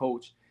best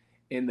coach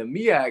in the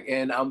MEAC.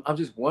 And I'm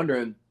just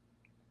wondering,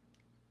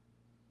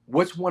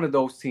 which one of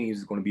those teams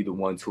is going to be the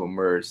one to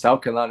emerge?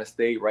 South Carolina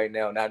State right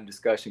now, not in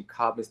discussion.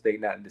 Coppin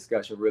State, not in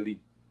discussion, really.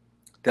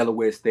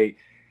 Delaware State,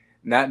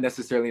 not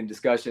necessarily in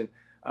discussion.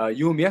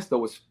 UMS, though,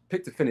 was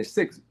picked to finish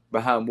 6th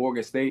behind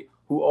Morgan State,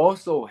 who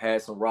also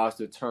had some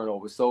roster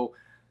turnover. So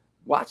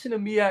watching the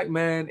MEAC,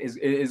 man,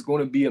 is going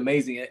to be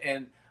amazing.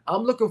 And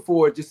I'm looking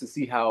forward just to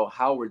see how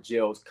Howard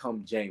gels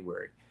come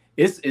January.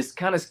 It's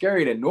kind of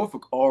scary that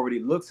Norfolk already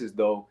looks as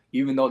though,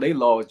 even though they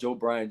lost Joe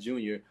Bryan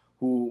Jr.,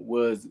 who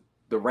was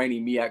the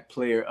reigning MEAC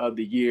player of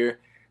the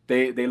year,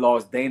 they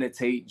lost Dana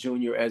Tate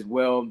Jr. as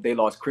well. They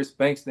lost Chris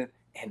Bankston,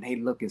 and they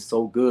looking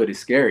so good. It's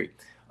scary.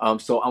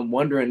 So I'm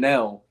wondering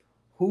now,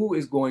 who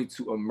is going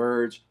to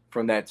emerge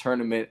from that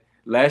tournament?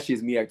 Last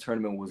year's MEAC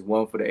tournament was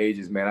one for the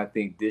ages, man. I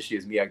think this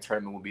year's MEAC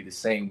tournament will be the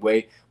same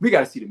way. We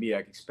got to see the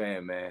MEAC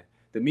expand, man.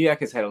 The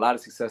MEAC has had a lot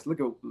of success. Look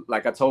at,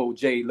 like I told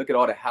Jay, look at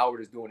all that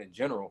Howard is doing in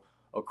general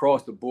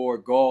across the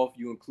board. Golf,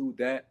 you include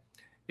that.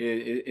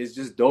 It's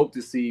just dope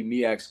to see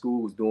MEAC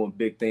schools doing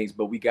big things,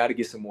 but we got to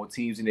get some more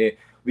teams in there.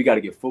 We got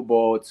to get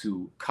football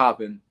to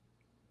Coppin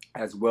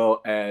as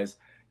well as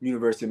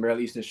University of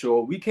Maryland Eastern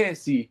Shore. We can't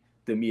see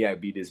the MEAC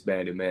be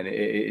disbanded, man.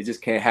 It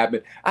just can't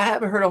happen. I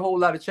haven't heard a whole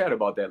lot of chat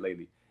about that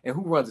lately. And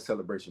who runs the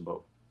Celebration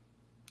Bowl?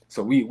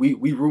 So we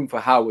room for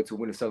Howard to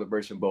win the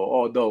Celebration Bowl.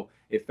 Although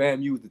if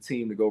FAMU is the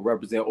team to go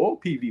represent, or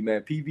PV,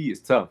 man, PV is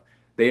tough.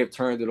 They have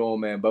turned it on,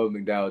 man. Bubba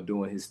McDowell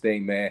doing his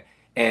thing, man.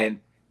 And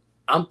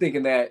I'm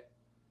thinking that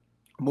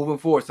moving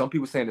forward, some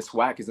people saying the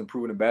SWAC is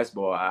improving in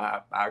basketball.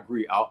 I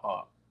agree.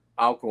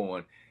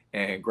 Alcorn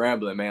and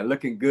Grambling, man,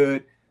 looking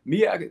good.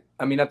 MEAC,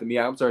 I mean, not the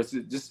MEAC, I'm sorry,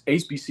 just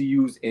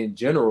HBCUs in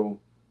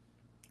general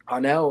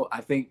are now,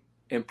 I think,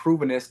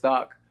 improving their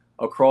stock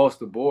across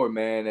the board,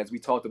 man, as we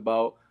talked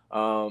about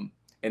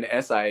in the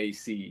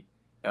SIAC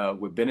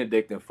with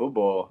Benedict in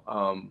football.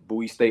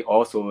 Bowie State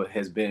also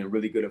has been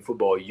really good in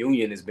football.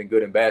 Union has been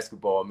good in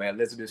basketball, man.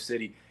 Elizabeth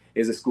City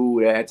is a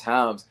school that at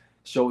times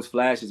shows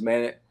flashes,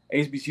 man.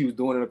 HBCU is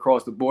doing it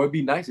across the board. It'd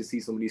be nice to see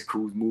some of these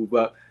schools move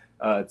up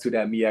to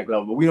that MEAC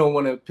level. But we don't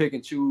want to pick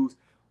and choose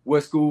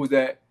what schools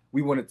that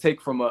we want to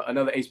take from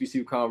another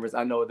HBCU conference.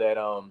 I know that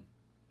I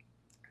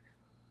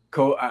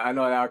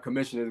know our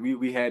commissioners,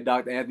 we had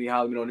Dr. Anthony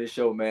Holloman on this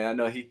show, man. I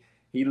know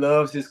he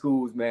loves his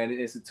schools, man, and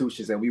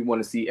institutions, and we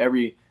want to see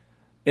every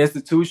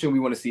institution. We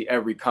want to see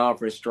every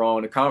conference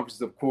strong. The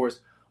conferences, of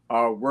course,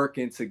 are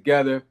working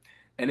together.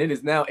 And it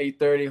is now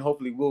 8:30.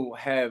 Hopefully we'll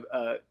have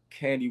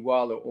Candy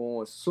Waller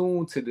on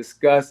soon to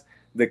discuss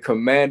the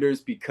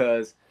Commanders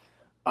because,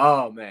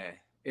 oh, man,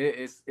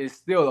 it's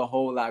still a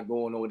whole lot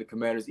going on with the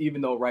Commanders,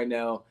 even though right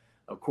now,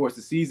 of course,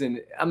 the season,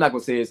 I'm not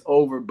going to say it's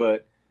over,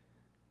 but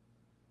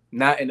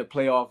not in the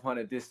playoff hunt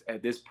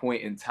at this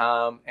point in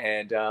time.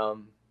 And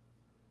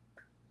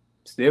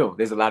still,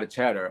 there's a lot of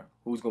chatter.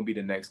 Who's going to be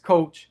the next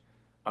coach?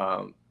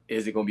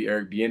 Is it going to be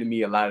Eric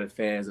Bieniemy? A lot of the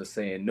fans are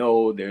saying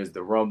no. There's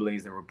the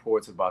rumblings and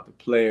reports about the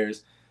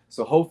players.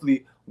 So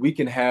hopefully we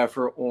can have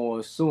her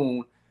on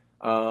soon,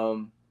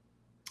 and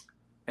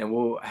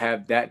we'll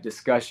have that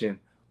discussion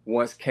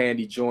once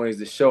Candy joins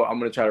the show. I'm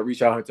going to try to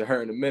reach out to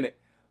her in a minute.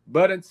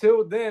 But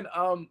until then,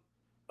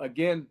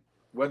 again,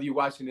 whether you're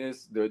watching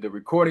this, the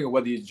recording, or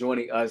whether you're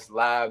joining us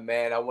live,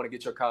 man, I want to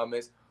get your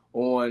comments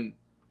on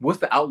what's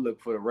the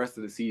outlook for the rest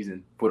of the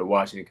season for the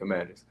Washington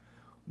Commanders.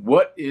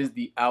 What is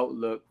the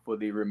outlook for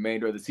the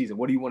remainder of the season?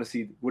 What do you want to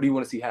see? What do you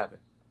want to see happen?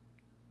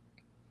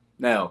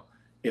 Now,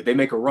 if they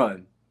make a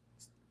run,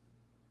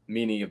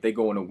 meaning if they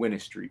go on a winning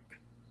streak,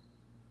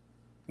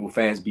 will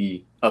fans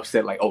be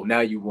upset like, oh, now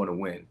you want to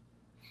win?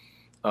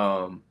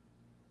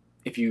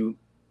 If you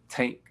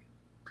tank,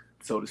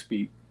 so to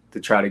speak, to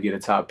try to get a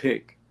top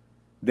pick,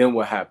 then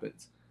what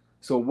happens?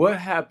 So what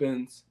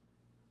happens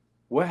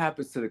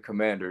to the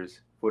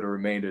Commanders for the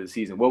remainder of the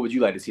season? What would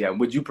you like to see happen?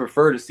 Would you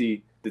prefer to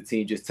see the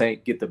team just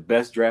tank, get the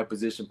best draft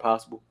position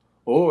possible?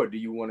 Or do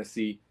you want to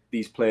see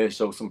these players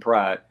show some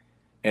pride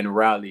and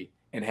rally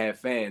and have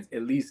fans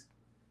at least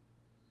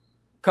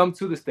come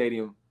to the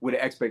stadium with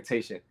an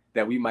expectation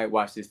that we might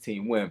watch this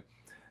team win?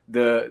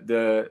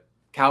 The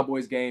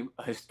Cowboys game,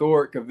 a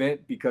historic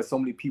event because so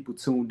many people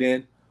tuned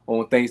in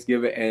on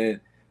Thanksgiving, and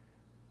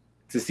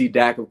to see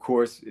Dak, of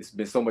course, it's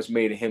been so much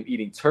made of him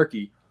eating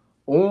turkey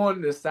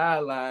on the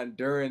sideline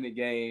during the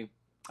game.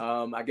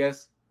 I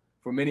guess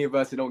for many of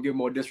us, it don't get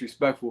more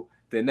disrespectful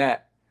than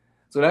that.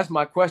 So that's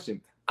my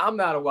question. I'm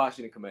not a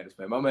Washington Commanders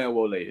fan. My man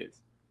Wole is.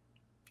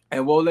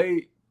 And Wole,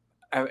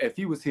 if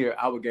he was here,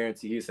 I would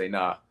guarantee he'd say,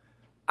 nah,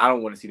 I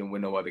don't want to see them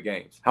win no other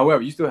games.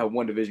 However, you still have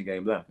one division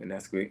game left, and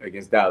that's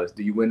against Dallas.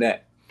 Do you win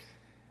that?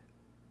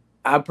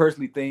 I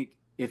personally think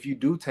if you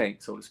do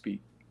tank, so to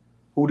speak,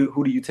 who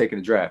do you take in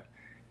the draft?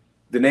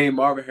 The name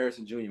Marvin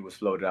Harrison Jr. was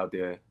floated out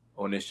there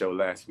on this show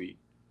last week.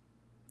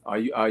 Are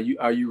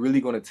you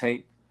really going to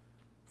tank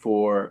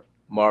for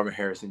Marvin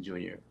Harrison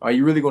Jr.? Are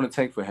you really going to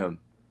tank for him?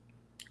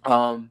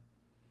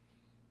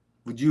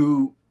 Would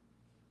you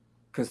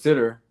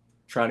consider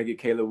trying to get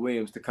Caleb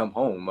Williams to come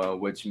home,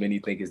 which many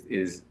think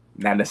is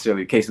not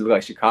necessarily the case? It looks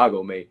like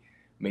Chicago may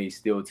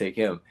still take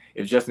him.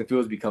 If Justin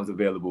Fields becomes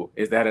available,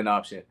 is that an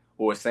option?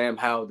 Or Sam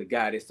Howell, the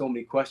guy? There's so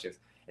many questions.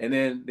 And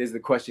then there's the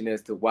question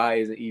as to why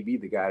isn't EB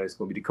the guy that's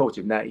going to be the coach?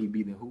 If not EB,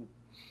 then who?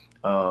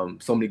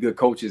 So many good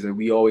coaches, and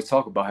we always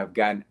talk about, have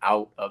gotten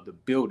out of the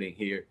building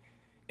here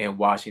in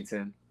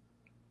Washington.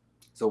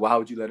 So why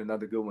would you let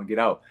another good one get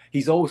out?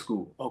 He's old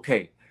school.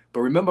 Okay.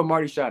 But remember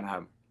Marty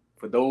Schottenheimer.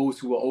 For those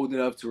who are old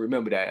enough to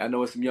remember that. I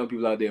know some young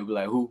people out there will be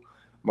like, who?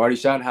 Marty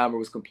Schottenheimer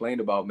was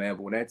complained about, man.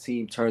 But when that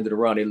team turned it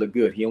around, they looked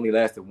good. He only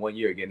lasted 1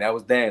 year again. That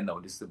was Dan, though.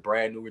 This is a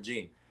brand new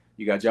regime.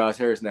 You got Josh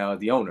Harris now as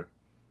the owner.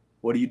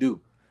 What do?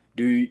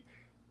 Do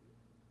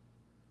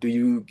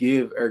you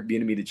give Eric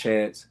Bieniemy the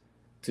chance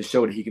to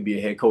show that he can be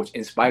a head coach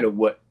in spite of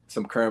what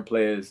some current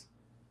players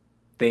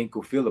think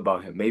or feel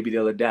about him? Maybe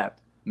they'll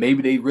adapt.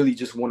 Maybe they really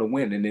just want to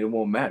win and it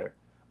won't matter.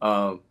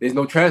 There's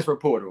no transfer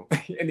portal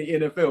in the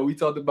NFL. We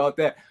talked about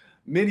that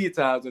many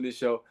times on this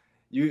show.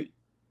 You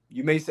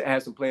may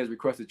have some players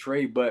request a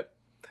trade, but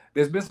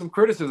there's been some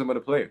criticism of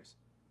the players.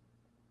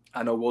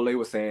 I know Wole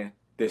was saying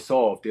they're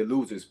soft, they're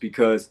losers,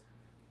 because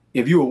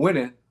if you were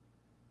winning,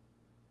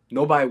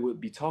 nobody would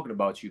be talking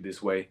about you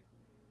this way.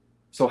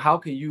 So how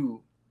can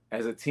you,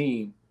 as a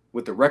team,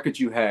 with the record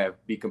you have,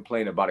 be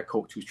complaining about a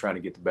coach who's trying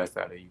to get the best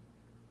out of you?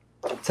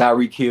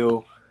 Tyreek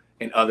Hill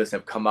and others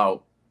have come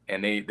out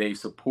and they've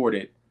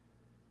supported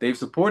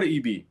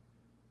EB.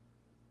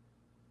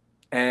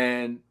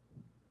 And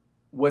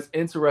what's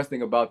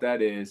interesting about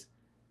that is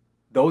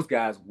those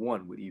guys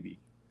won with EB.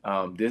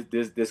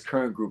 This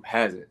current group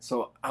hasn't.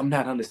 So I'm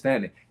not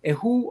understanding. And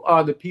who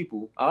are the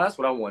people? That's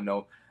what I want to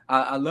know.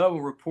 I love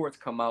when reports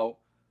come out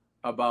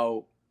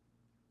about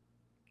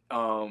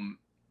I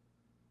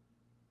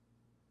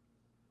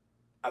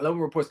love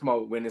when reports come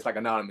out when it's like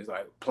anonymous,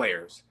 like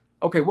players.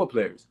 Okay, what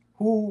players?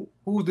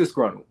 who's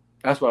disgruntled?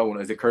 That's what I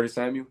want. Is it Curtis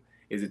Samuel?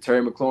 Is it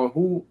Terry McLaurin?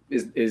 Who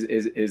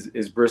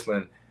is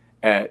bristling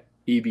at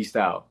EB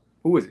style?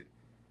 Who is it?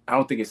 I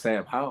don't think it's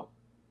Sam Howell.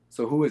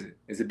 So who is it?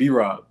 Is it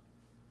B-Rob?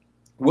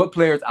 What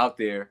players out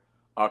there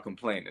are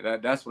complaining?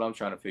 That's what I'm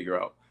trying to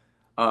figure out.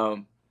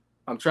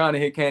 I'm trying to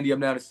hit Candy up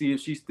now to see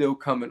if she's still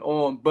coming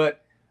on.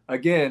 But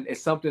again,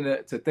 it's something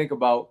to think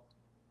about.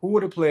 Who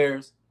are the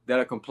players that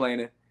are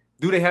complaining?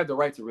 Do they have the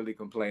right to really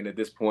complain at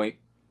this point?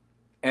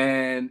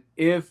 And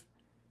if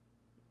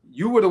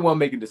you were the one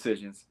making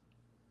decisions,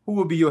 who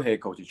would be your head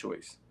coaching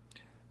choice?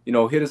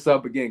 Hit us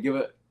up again.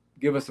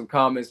 Give us some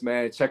comments,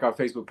 man. Check our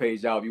Facebook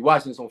page out. If you're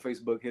watching this on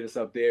Facebook, hit us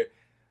up there.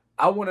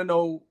 I want to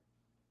know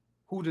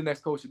who the next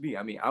coach should be.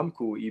 I mean, I'm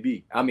cool with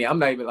EB. I mean, I'm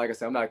not even, like I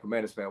said, I'm not a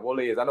Commanders fan. Wole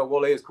is. I know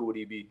Wole is cool with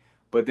EB,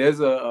 but there's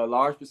a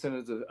large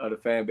percentage of the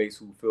fan base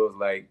who feels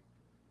like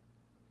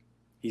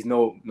he's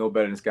no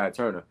better than Sky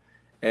Turner.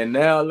 And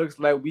now it looks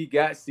like we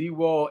got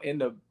Seawall in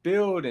the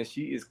building.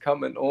 She is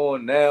coming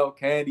on now.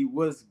 Candy,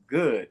 what's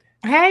good?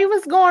 Hey,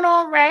 what's going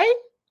on, Ray?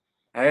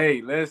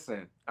 Hey,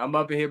 listen, I'm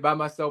up in here by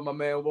myself. My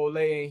man Wole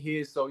ain't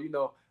here, so,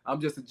 I'm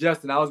just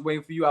adjusting. I was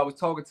waiting for you. I was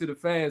talking to the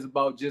fans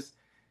about just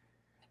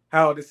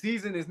how the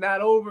season is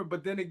not over,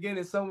 but then again,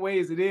 in some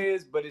ways it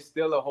is, but it's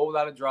still a whole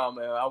lot of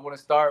drama. I want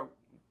to start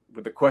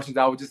with the questions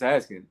I was just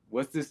asking.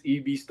 What's this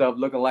EB stuff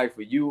looking like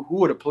for you?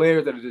 Who are the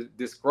players that are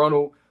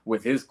disgruntled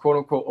with his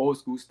quote-unquote old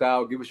school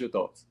style? Give us your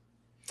thoughts.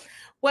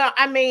 Well,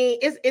 I mean,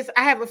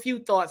 I have a few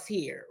thoughts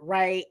here,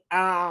 right?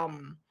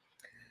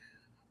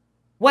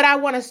 What I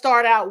want to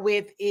start out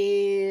with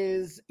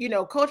is,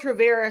 Coach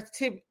Rivera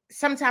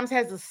sometimes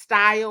has a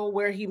style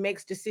where he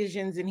makes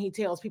decisions and he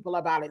tells people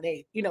about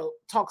it.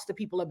 Talks to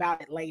people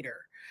about it later.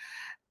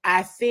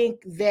 I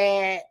think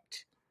that,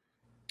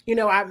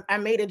 I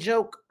made a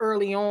joke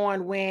early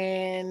on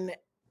when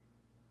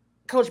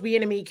Coach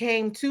Bieniemy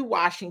came to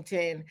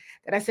Washington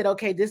that I said,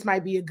 okay, this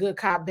might be a good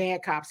cop,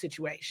 bad cop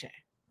situation,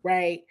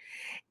 right?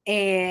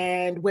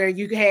 And where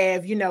you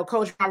have,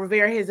 Coach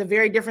Rivera has a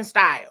very different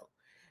style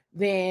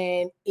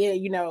than,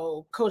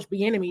 Coach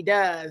Bieniemy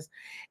does.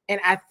 And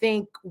I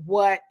think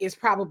what is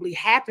probably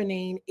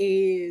happening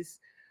is,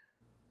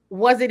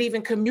 was it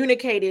even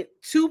communicated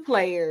to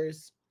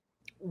players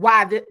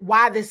why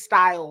this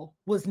style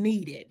was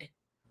needed,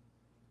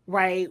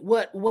 right?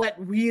 What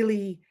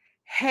really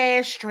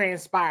has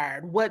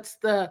transpired? What's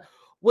the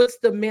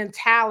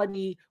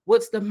mentality?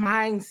 What's the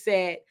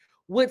mindset?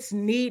 What's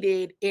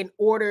needed in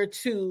order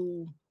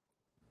to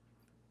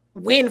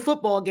win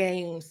football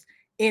games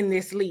in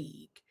this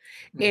league?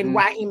 And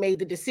why he made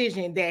the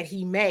decision that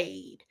he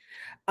made,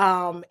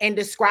 and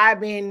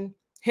describing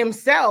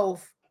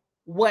himself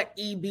what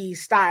EB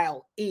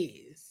style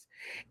is.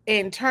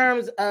 In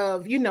terms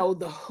of,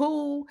 the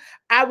who,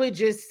 I would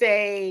just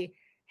say,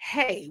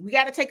 hey, we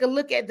got to take a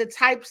look at the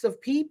types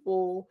of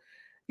people,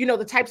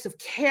 the types of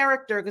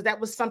character, because that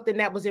was something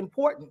that was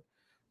important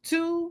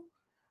to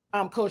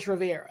Coach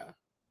Rivera,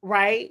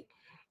 right?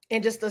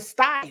 And just the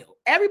style.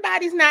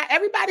 Everybody's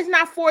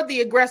not for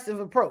the aggressive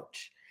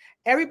approach.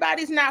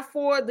 Everybody's not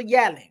for the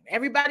yelling.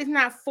 Everybody's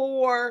not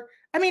for,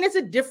 it's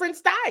a different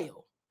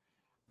style.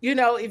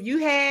 If you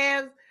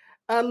have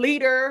a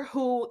leader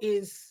who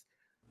is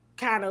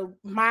kind of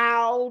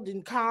mild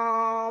and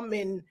calm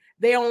and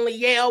they only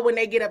yell when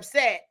they get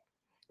upset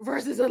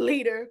versus a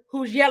leader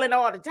who's yelling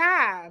all the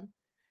time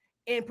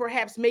and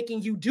perhaps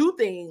making you do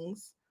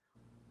things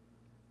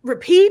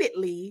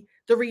repeatedly,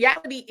 the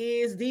reality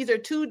is these are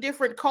two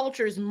different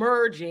cultures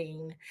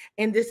merging.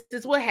 And this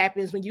is what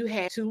happens when you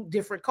have two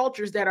different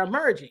cultures that are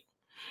merging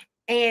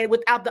and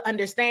without the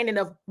understanding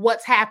of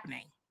what's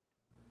happening,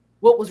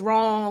 what was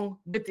wrong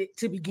with it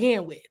to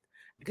begin with.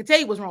 I can tell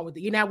you what's wrong with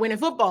it. You're not winning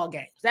football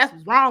games. That's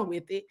what's wrong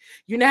with it.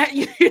 You're not,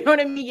 you know what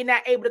I mean? You're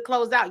not able to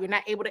close out. You're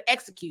not able to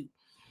execute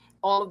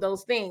all of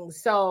those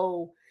things.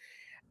 So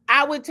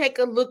I would take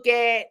a look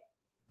at,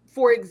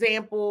 for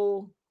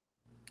example,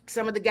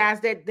 some of the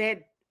guys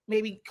that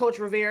maybe Coach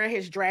Rivera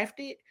has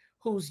drafted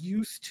who's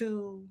used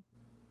to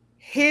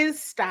his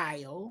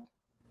style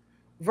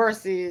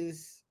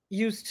versus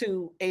used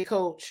to a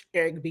Coach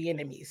Eric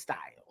Bieniemy's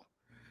style,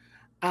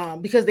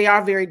 because they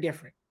are very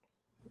different.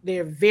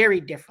 They're very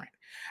different.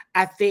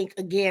 I think,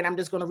 again, I'm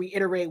just going to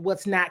reiterate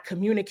what's not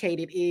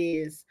communicated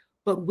is,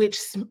 but which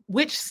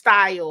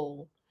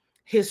style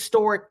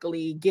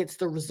historically gets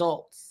the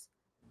results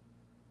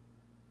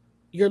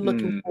you're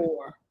looking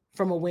for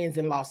from a wins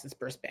and losses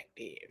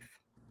perspective.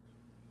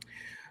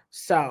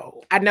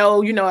 So I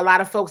know, a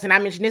lot of folks, and I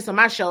mentioned this on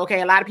my show,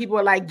 okay, a lot of people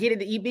are like, get it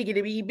to EB, get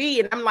it to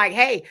EB. And I'm like,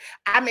 hey,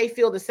 I may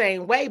feel the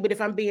same way, but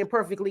if I'm being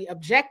perfectly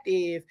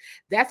objective,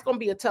 that's going to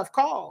be a tough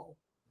call,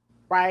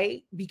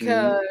 right?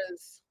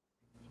 Because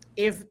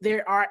if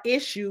there are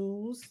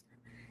issues,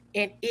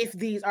 and if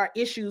these are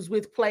issues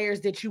with players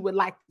that you would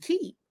like to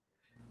keep,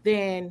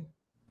 then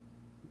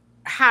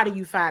how do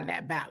you find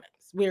that balance?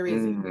 Where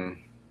is it?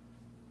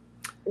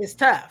 It's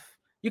tough.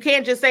 You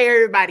can't just say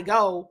everybody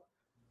go,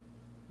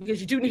 because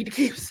you do need to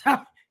keep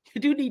some. You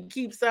do need to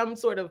keep some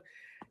sort of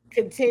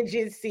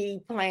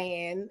contingency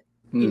plan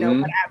You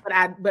know,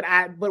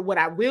 but what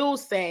I will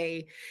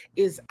say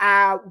is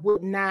I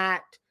would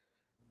not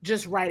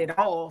just write it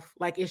off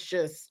like it's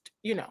just,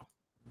 you know,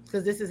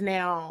 because this is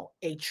now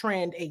a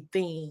trend, a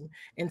theme,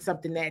 and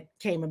something that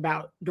came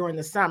about during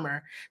the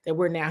summer that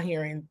we're now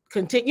hearing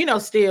continue, you know,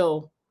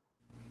 still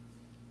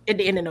at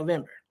the end of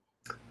November.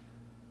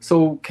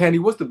 So, Candy,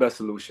 what's the best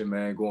solution,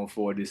 man, going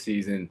forward this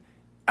season?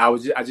 I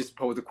just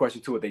posed a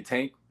question too. If they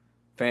tank,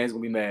 fans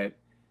gonna be mad.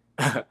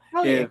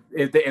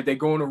 If they're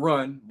going to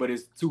run, but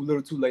it's too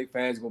little, too late,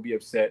 fans gonna be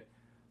upset.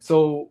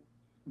 So,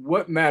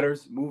 what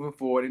matters moving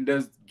forward, and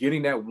does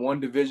getting that one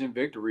division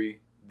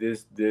victory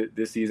this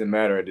season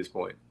matter at this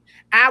point?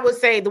 I would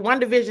say the one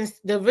division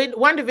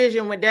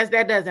when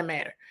that doesn't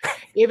matter.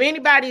 If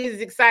anybody is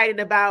excited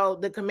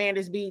about the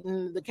Commanders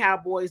beating the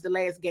Cowboys the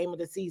last game of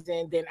the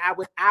season, then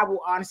I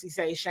will honestly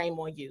say shame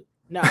on you.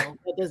 No,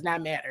 that does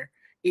not matter.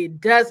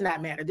 It does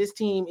not matter. This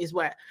team is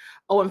what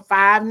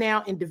 0-5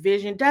 now in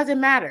division.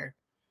 Doesn't matter.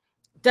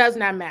 Does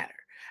not matter.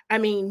 I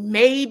mean,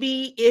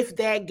 maybe if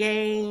that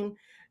game,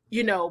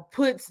 you know,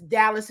 puts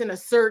Dallas in a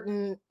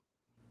certain,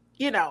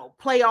 you know,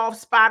 playoff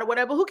spot or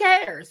whatever, who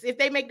cares if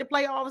they make the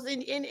playoffs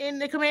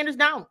and the Commanders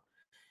don't?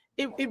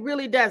 It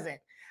really doesn't.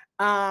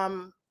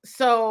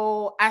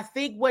 So I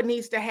think what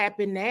needs to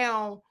happen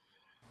now,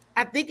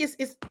 I think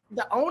it's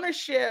the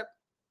ownership.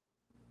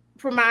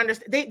 From my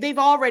understanding, they've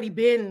already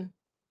been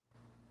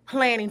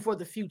planning for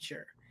the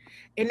future.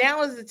 And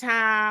now is the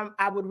time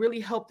I would really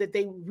hope that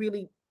they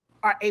really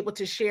are able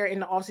to share in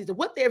the offseason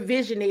what their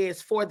vision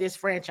is for this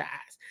franchise.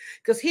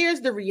 Because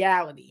here's the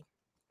reality.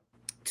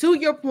 To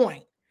your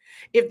point,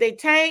 if they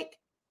tank,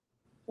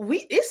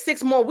 it's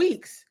 6 more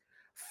weeks,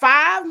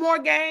 5 more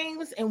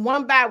games, and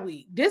 1 bye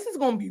week. This is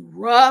going to be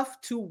rough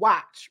to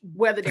watch,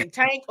 whether they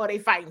tank or they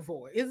fighting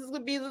for it. This is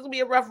going to be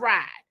a rough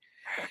ride.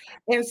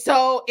 And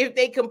so if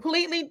they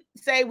completely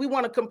say we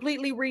want to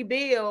completely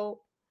rebuild,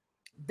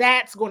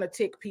 that's going to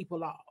tick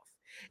people off.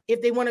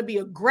 If they want to be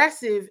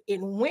aggressive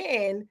and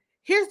win,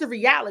 here's the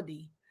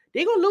reality.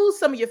 They're going to lose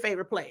some of your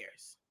favorite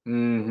players.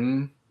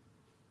 Mm-hmm.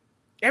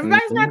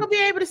 Everybody's not going to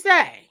be able to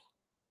stay.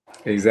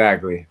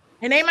 Exactly.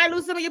 And they might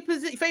lose some of your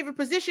favorite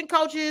position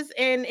coaches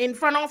and in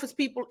front office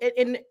people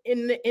in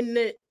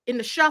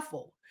the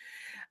shuffle.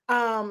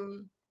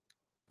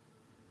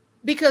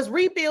 Because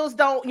rebuilds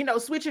don't, you know,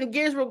 switching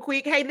gears real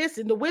quick. Hey,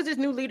 listen, the Wizards'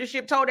 new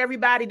leadership told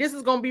everybody this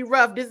is going to be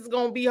rough. This is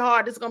going to be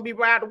hard. This is going to be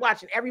wild to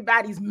watch. And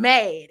everybody's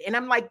mad. And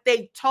I'm like,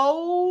 they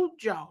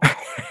told y'all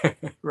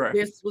right.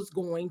 This was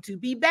going to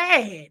be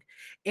bad.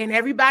 And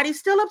everybody's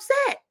still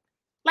upset.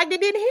 Like they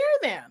didn't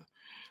hear them.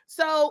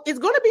 So it's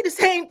going to be the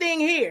same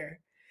thing here.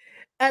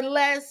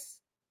 Unless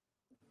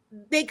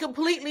they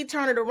completely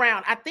turn it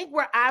around. I think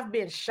where I've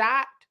been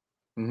shocked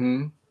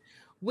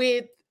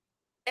with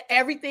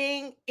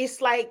everything,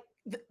 it's like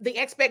the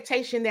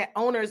expectation that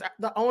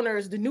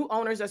the new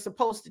owners are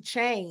supposed to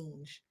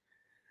change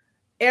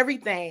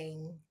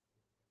everything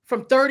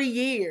from 30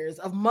 years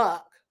of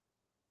muck.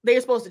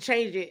 They're supposed to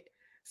change it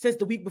since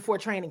the week before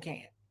training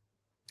camp.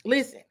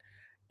 Listen,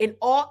 in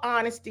all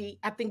honesty,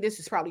 I think this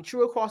is probably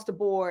true across the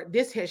board.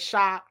 This has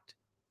shocked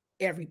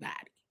everybody.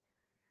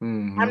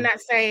 I'm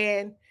not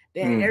saying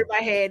that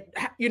everybody had,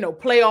 you know,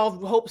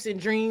 playoff hopes and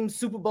dreams,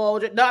 Super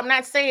Bowl. No, I'm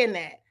not saying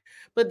that.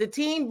 But the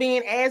team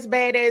being as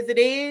bad as it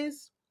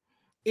is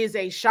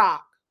a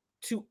shock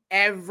to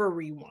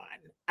everyone.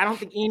 I don't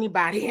think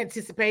anybody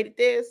anticipated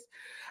this.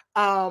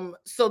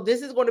 So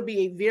this is going to be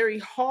a very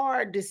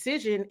hard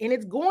decision, and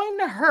it's going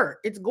to hurt.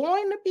 It's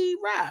going to be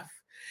rough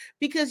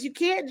because you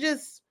can't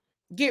just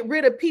get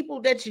rid of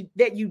people that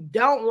you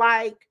don't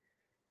like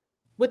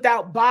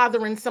without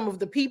bothering some of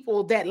the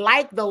people that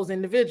like those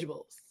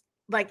individuals.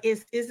 Like,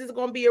 this is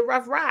going to be a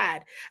rough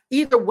ride.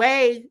 Either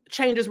way,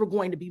 changes were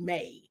going to be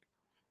made,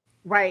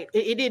 right?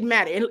 It didn't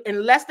matter.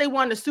 Unless they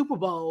won the Super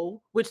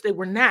Bowl, which they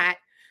were not,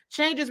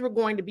 changes were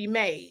going to be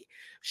made.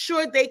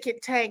 Sure, they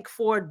could tank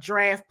for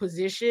draft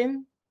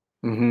position.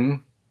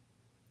 But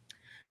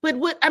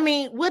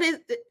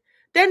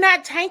they're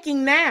not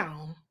tanking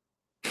now.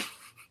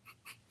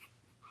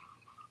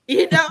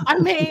 You know, I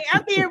mean,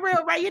 I'm being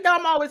real, right? You know,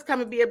 I'm always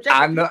coming to be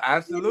objective. I know,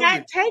 absolutely. They're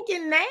not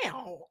tanking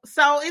now.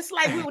 So it's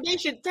like, they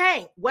should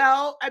tank.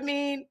 Well, I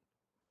mean,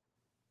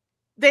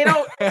 they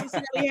don't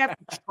necessarily have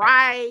to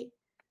try.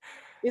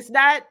 It's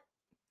not,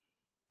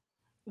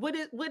 what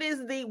is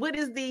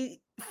the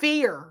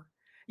fear?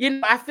 You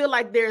know, I feel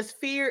like there's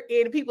fear,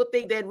 and people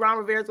think that Ron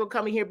Rivera's going to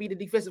come in here, be the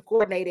defensive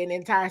coordinator, and the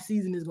entire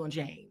season is going to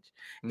change.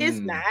 It's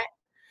not.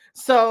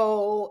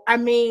 So, I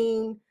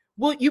mean,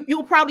 well,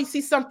 you'll probably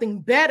see something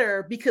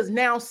better because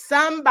now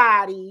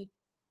somebody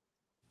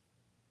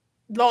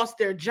lost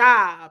their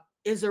job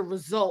as a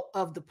result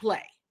of the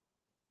play.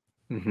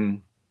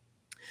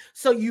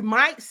 So you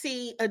might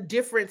see a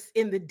difference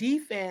in the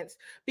defense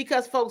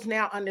because folks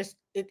now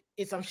understand.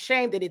 It's a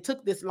shame that it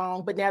took this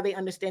long, but now they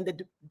understand that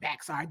the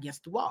backs are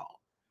against the wall.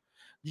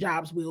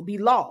 Jobs will be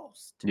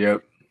lost.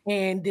 Yep.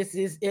 And this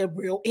is a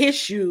real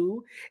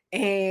issue,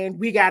 and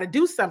we got to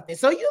do something.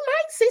 So you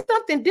might see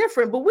something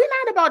different, but we're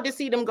not about to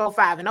see them go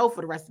 5-0 for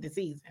the rest of the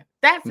season.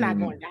 That's not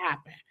going to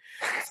happen.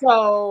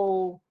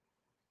 So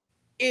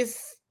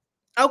it's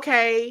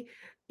okay,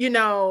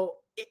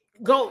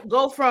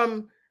 go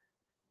from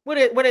what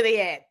are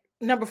they at?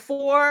 Number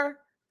 4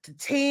 to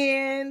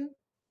 10,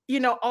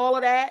 all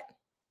of that.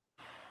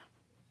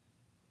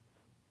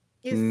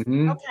 It's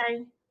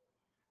okay.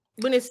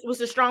 When it was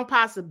a strong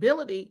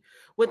possibility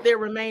with their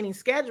remaining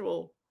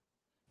schedule,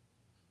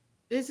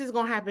 this is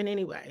gonna happen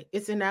anyway.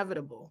 It's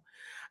inevitable.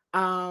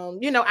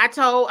 I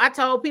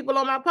told people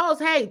on my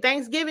post, hey,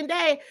 Thanksgiving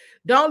Day,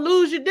 don't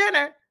lose your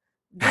dinner.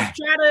 Just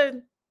try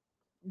to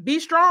be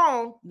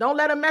strong. Don't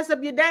let them mess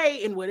up your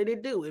day. And what did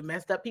it do? It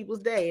messed up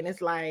people's day. And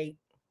it's like,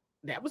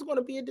 that was going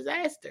to be a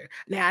disaster.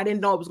 Now, I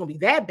didn't know it was going to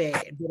be that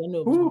bad, but I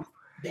knew it was going to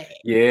be bad.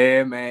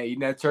 Yeah, man. Eating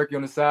that turkey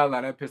on the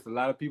sideline, that pissed a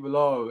lot of people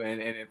off.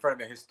 And in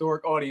front of a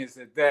historic audience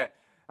at that.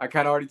 I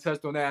kind of already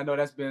touched on that. I know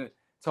that's been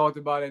talked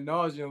about ad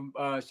nauseum.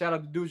 Shout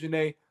out to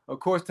Dujane. Of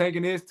course,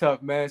 tanking is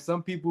tough, man.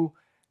 Some people,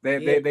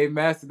 they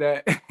mastered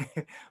that.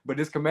 But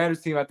this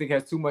Commanders team, I think,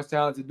 has too much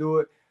talent to do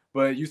it.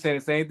 But you saying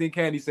the same thing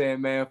Candy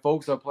saying, man.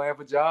 Folks are playing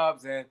for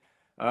jobs and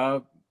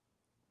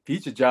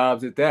future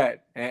jobs at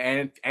that,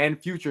 and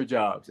future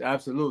jobs.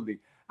 Absolutely.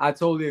 I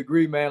totally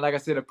agree, man. Like I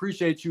said,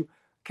 appreciate you.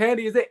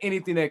 Candy, is there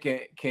anything that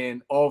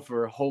can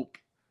offer hope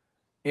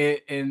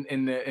in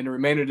the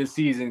remainder of the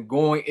season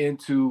going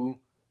into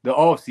the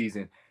off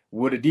season?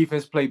 Would the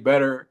defense play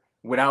better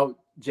without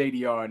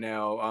JDR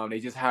now? They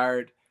just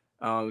hired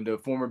the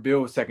former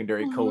Bills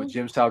secondary coach,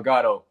 Jim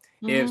Salgado.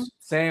 If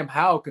Sam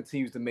Howell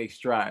continues to make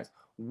strides,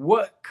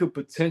 what could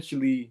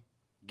potentially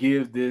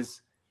give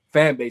this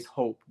fan base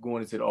hope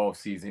going into the off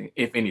season,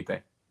 if anything?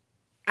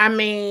 I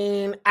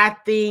mean, I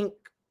think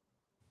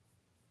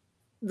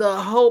the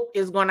hope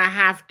is going to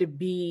have to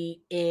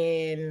be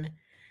in,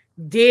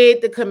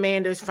 did the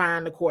Commanders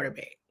find the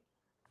quarterback?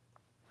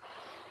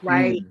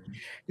 Right?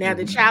 Now,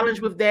 the challenge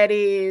with that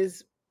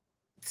is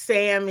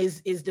Sam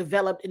is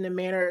developed in the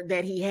manner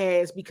that he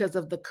has because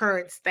of the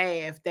current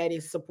staff that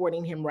is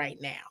supporting him right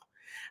now.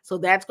 So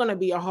that's going to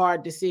be a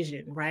hard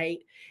decision, right?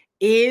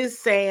 Is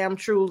Sam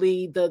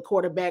truly the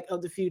quarterback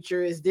of the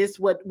future? Is this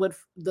what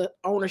the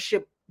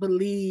ownership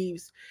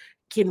believes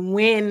can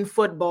win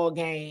football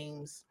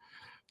games?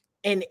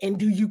 And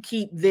do you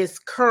keep this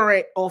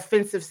current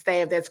offensive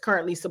staff that's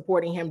currently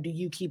supporting him? Do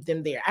you keep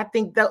them there? I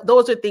think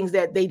those are things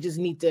that they just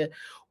need to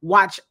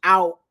watch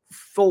out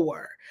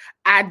for.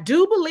 I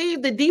do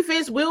believe the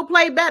defense will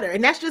play better,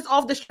 and that's just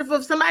off the strength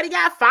of somebody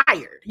got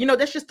fired.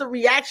 That's just the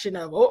reaction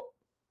of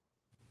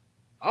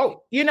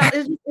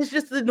it's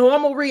just the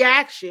normal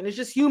reaction. It's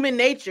just human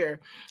nature.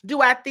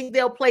 Do I think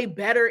they'll play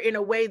better in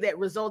a way that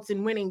results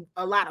in winning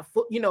a lot of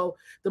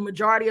the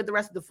majority of the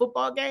rest of the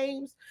football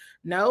games?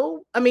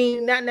 No, I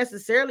mean, not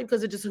necessarily,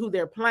 because it's just who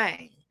they're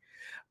playing.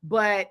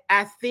 But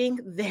I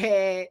think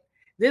that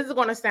this is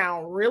going to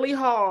sound really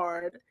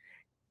hard.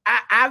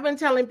 I've been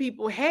telling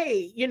people,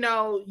 hey, you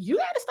got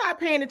to start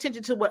paying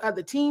attention to what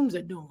other teams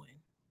are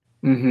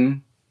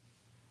doing.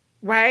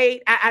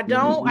 Right? I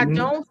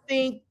don't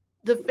think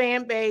the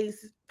fan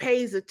base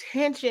pays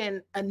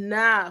attention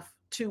enough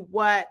to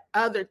what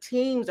other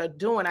teams are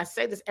doing. I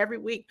say this every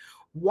week.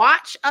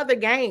 Watch other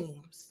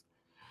games.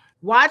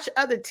 Watch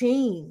other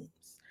teams.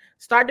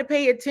 Start to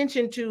pay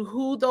attention to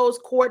who those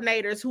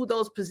coordinators, who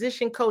those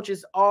position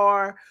coaches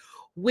are,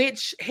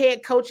 which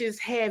head coaches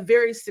have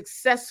very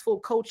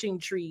successful coaching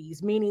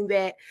trees, meaning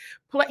that,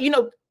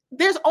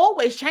 there's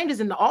always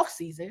changes in the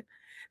offseason.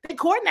 The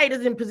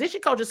coordinators and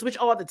position coaches switch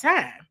all the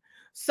time.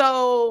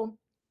 So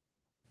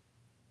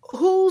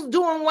who's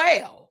doing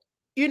well?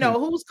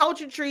 Whose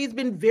coaching tree has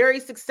been very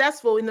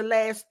successful in the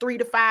last 3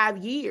 to 5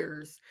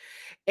 years?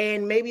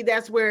 And maybe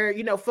that's where,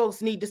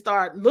 folks need to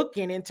start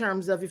looking in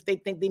terms of if they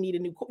think they need a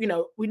new,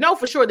 we know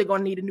for sure they're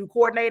going to need a new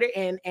coordinator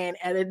and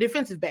a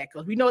defensive back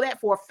coach. We know that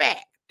for a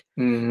fact.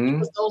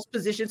 Because those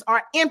positions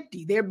are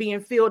empty. They're being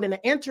filled in an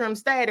interim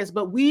status,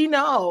 but we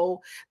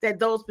know that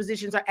those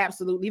positions are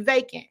absolutely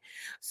vacant.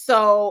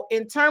 So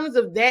in terms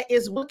of that,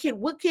 is what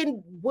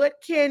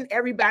can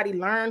everybody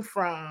learn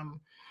from,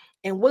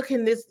 and what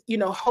can this,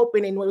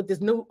 hoping and what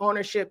this new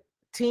ownership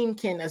team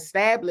can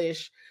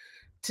establish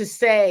to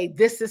say,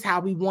 this is how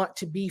we want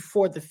to be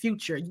for the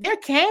future. There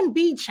can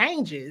be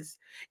changes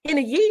in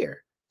a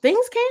year.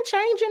 Things can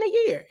change in a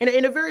year.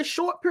 In a very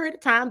short period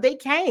of time, they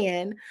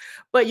can,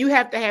 but you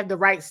have to have the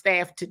right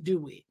staff to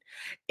do it.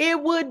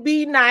 It would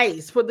be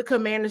nice for the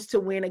Commanders to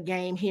win a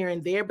game here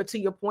and there, but to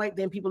your point,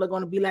 then people are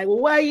going to be like, well,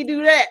 why you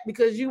do that?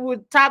 Because you were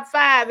top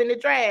 5 in the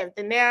draft,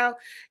 and now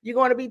you're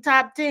going to be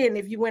top 10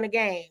 if you win a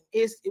game.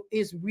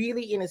 It's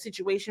really in a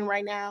situation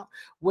right now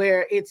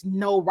where it's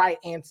no right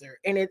answer,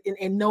 and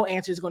no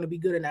answer is going to be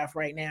good enough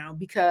right now,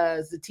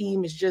 because the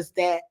team is just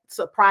that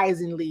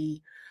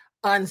surprisingly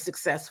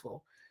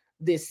unsuccessful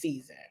this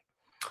season.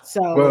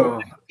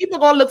 So people are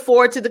going to look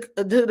forward to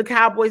the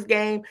Cowboys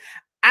game.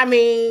 I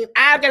mean,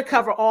 I got to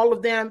cover all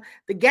of them.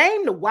 The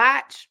game to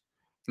watch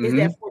is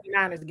that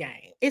 49ers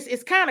game.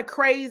 It's kind of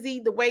crazy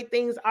the way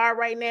things are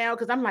right now,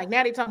 because I'm like,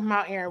 now they're talking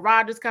about Aaron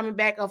Rodgers coming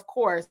back, of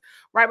course,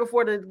 right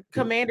before the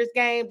Commanders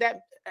game.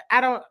 That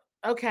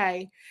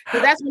Okay.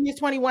 Because that's when his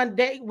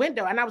 21-day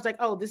window. And I was like,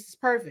 oh, this is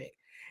perfect.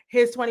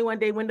 His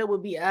 21-day window will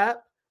be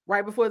up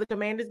right before the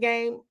Commanders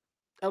game.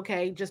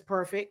 Okay, just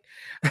perfect.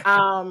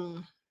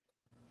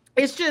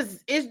 It's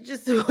just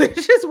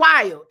it's just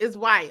wild. It's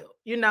wild.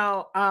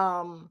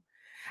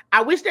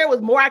 I wish there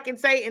was more I can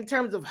say in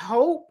terms of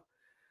hope,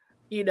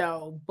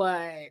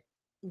 but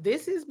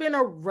this has been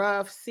a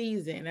rough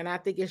season, and I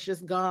think it's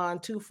just gone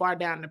too far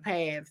down the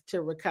path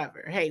to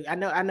recover. Hey, I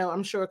know,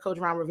 I'm sure Coach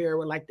Ron Rivera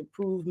would like to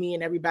prove me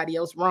and everybody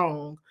else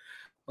wrong,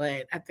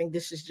 but I think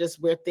this is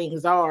just where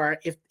things are.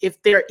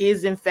 If there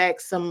is in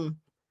fact some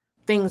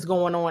things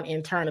going on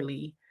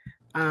internally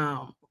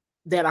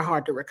that are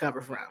hard to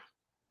recover from.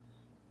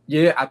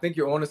 Yeah, I think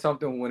you're onto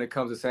something when it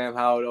comes to Sam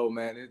Howell. Oh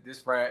man,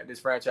 this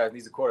franchise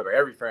needs a quarterback.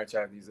 Every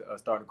franchise needs a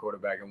starting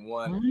quarterback, and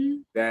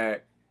one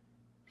that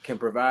can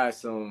provide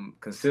some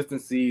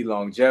consistency,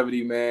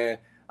 longevity. Man,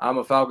 I'm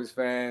a Falcons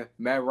fan.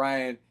 Matt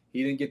Ryan,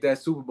 he didn't get that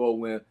Super Bowl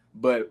win,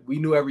 but we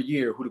knew every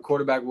year who the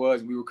quarterback was,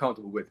 and we were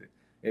comfortable with it.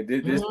 And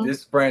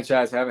this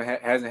franchise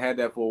hasn't had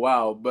that for a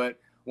while. But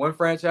one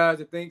franchise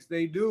that thinks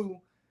they do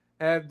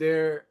have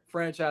their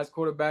franchise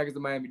quarterback is the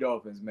Miami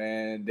Dolphins,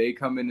 man. They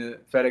come into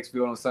FedEx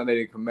Field on Sunday.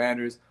 The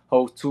Commanders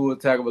host Tua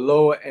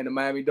Tagovailoa and the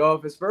Miami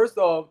Dolphins. First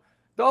off,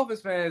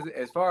 Dolphins fans,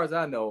 as far as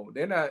I know,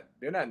 they're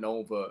not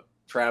known for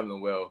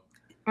traveling well.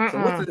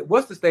 So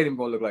what's the stadium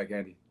going to look like,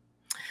 Andy?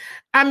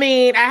 I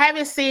mean, I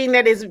haven't seen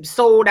that it's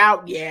sold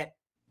out yet,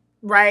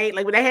 right?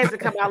 Like when that has to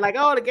come out, like,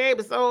 oh, the game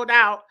is sold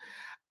out.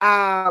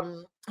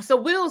 So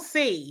we'll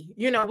see.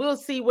 We'll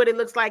see what it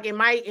looks like. It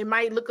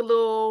might look a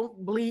little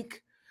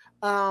bleak.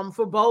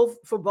 For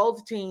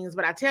both teams.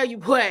 But I tell you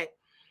what,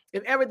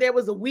 if ever there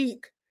was a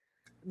week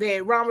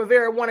that Ron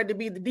Rivera wanted to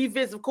be the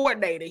defensive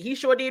coordinator, he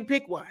sure did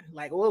pick one.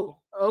 Like, whoa,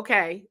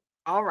 okay,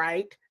 all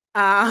right.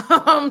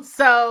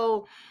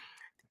 So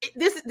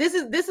this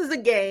is a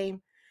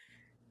game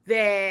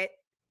that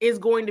is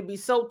going to be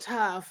so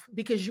tough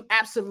because you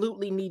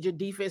absolutely need your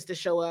defense to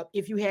show up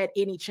if you had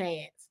any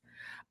chance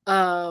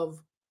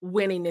of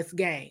winning this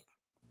game.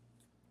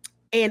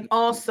 And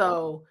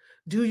also,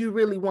 do you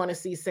really want to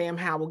see Sam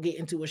Howell get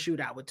into a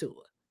shootout with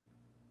Tua?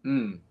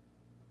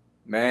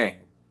 Man.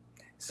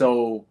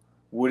 So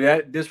with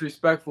that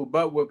disrespectful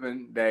butt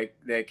whooping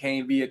that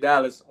came via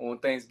Dallas on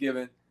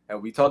Thanksgiving,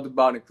 and we talked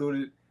about,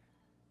 included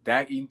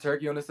Dak eating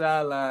turkey on the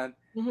sideline,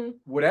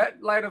 would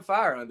that light a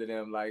fire under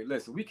them? Like,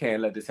 listen, we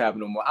can't let this happen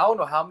no more. I don't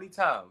know how many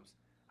times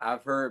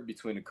I've heard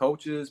between the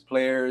coaches,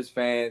 players,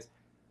 fans,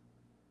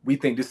 we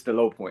think this is the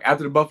low point.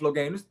 After the Buffalo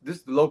game, this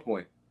is the low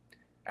point.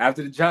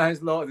 After the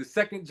Giants lost, the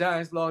second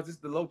Giants loss, this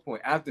is the low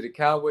point. After the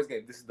Cowboys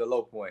game, this is the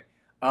low point.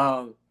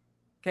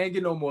 Can't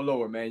get no more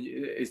lower, man.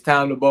 It's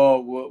time to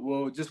ball.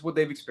 Well, just what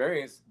they've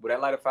experienced, would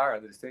that light a fire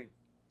under this team?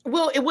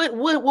 Well,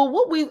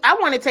 I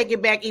want to take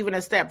it back even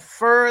a step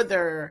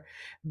further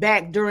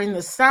back during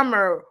the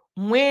summer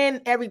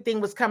when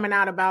everything was coming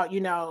out about,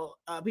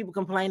 people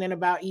complaining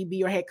about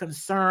EB or had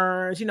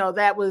concerns,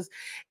 that was,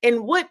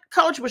 and what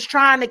Coach was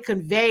trying to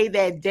convey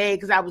that day,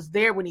 because I was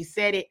there when he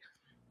said it.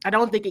 I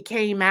don't think it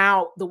came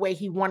out the way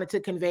he wanted to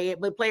convey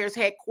it, but players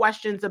had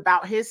questions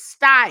about his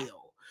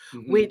style,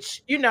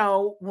 which,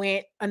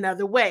 went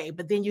another way.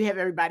 But then you have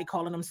everybody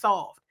calling him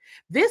soft.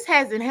 This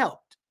hasn't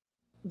helped.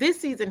 This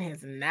season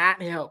has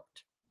not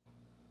helped.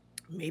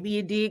 Maybe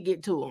it did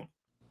get to him.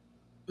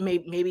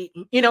 Maybe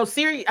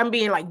serious. I'm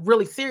being like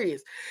really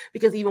serious,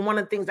 because even one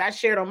of the things I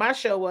shared on my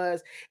show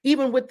was,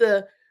 even with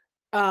the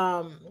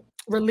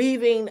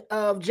relieving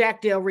of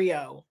Jack Del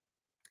Rio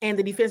and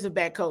the defensive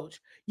back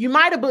coach, you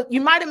might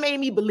have made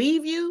me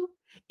believe you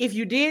if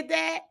you did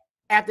that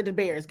after the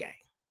Bears game.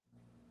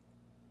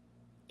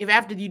 If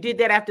after you did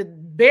that after the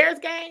Bears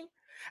game,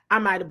 I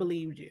might have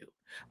believed you.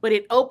 But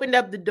it opened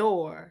up the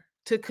door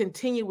to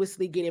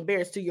continuously get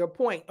embarrassed. To your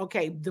point,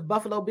 okay, the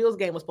Buffalo Bills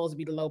game was supposed to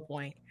be the low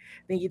point.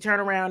 Then you turn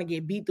around and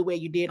get beat the way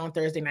you did on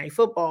Thursday Night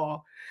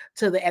Football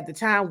to the, at the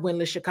time,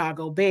 winless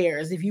Chicago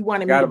Bears. If you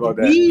wanted me to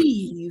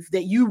believe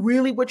that you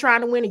really were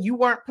trying to win and you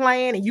weren't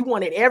playing and you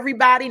wanted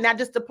everybody, not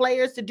just the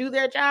players, to do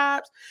their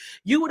jobs,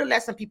 you would have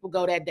let some people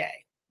go that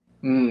day.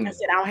 I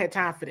said, I don't have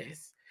time for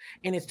this.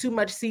 And it's too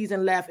much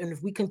season left. And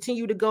if we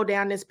continue to go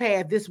down this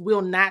path, this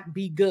will not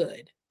be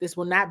good. This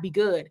will not be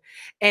good.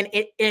 And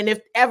if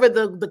ever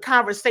the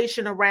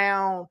conversation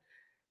around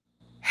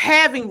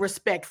having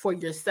respect for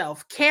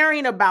yourself,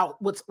 caring about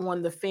what's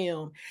on the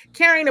film,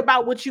 caring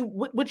about what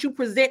you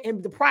present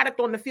in the product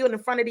on the field in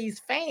front of these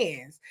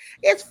fans.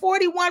 It's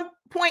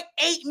 41.8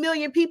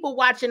 million people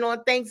watching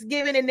on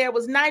Thanksgiving, and there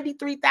was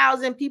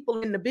 93,000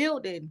 people in the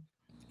building.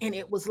 And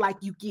it was like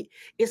you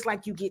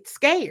get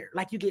scared,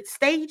 like you get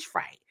stage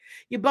fright.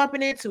 You're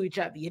bumping into each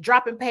other. You're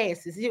dropping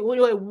passes.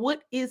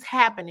 What is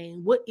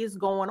happening? What is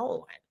going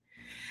on?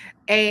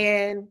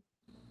 And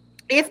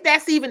if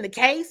that's even the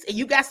case, and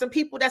you got some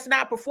people that's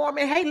not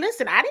performing, hey,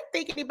 listen, I didn't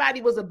think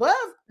anybody was above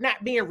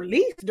not being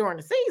released during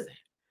the season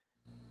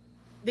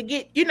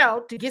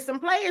to get some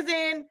players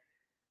in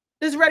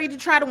that's ready to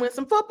try to win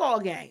some football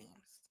games,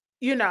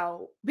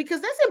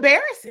 because that's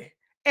embarrassing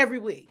every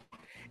week.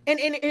 And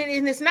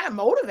it's not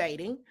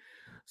motivating.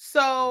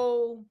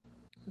 So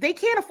they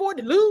can't afford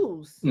to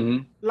lose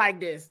like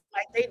this,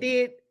 like they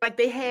did, like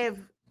they have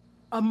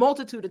a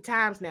multitude of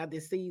times now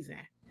this season.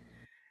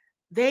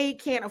 They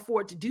can't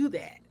afford to do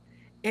that.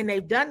 And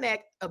they've done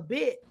that a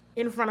bit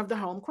in front of the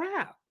home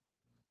crowd.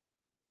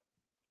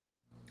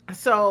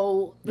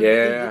 So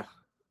it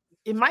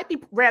might be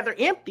rather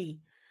empty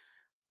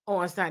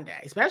on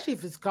Sunday, especially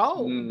if it's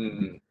cold.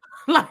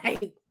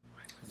 Like,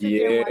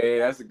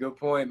 that's a good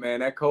point, man.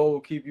 That cold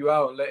will keep you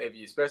out,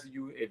 especially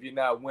if you're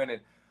not winning.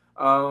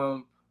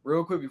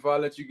 Real quick before I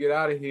let you get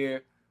out of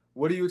here,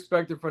 what are you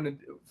expecting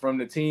from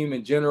the team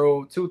in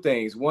general? Two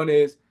things. One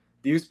is,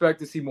 do you expect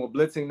to see more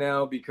blitzing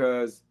now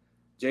because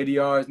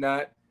JDR is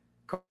not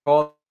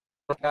calling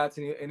shots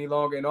any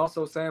longer? And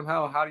also, Sam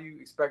Howell, how do you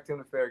expect him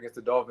to fare against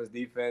the Dolphins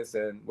defense?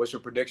 And what's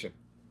your prediction?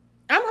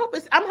 I'm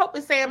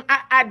hoping, Sam.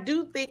 I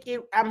do think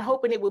I'm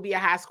hoping it will be a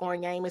high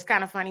scoring game. It's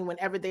kind of funny,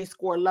 whenever they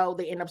score low,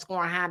 they end up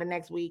scoring high the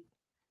next week.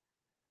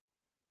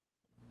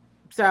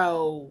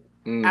 So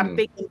I'm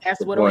thinking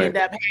that's what will end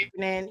up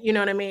happening. You know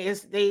what I mean?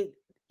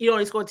 You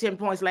only scored 10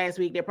 points last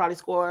week. They probably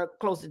score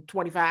close to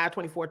 25,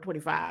 24,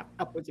 25,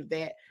 upwards of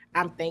that.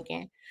 I'm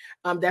thinking.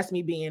 That's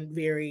me being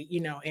very,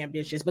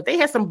 ambitious. But they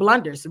had some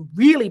blunders, some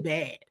really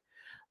bad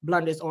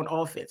blunders on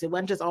offense. It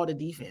wasn't just all the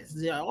defense.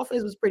 The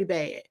offense was pretty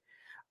bad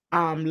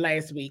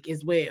last week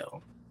as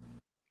well.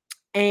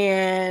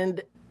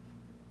 And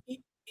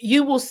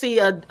you will see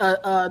a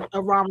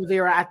Ron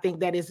Rivera, I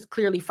think, that is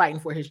clearly fighting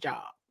for his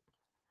job.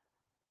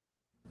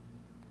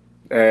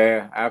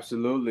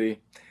 Absolutely.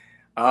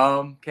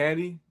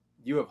 Candy,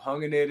 you have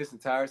hung in there this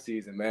entire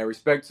season, man.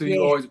 Respect to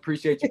you. Always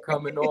appreciate you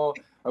coming on.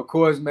 Of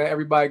course, man,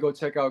 everybody go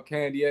check out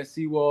Candy at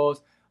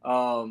Seawalls.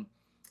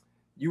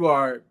 You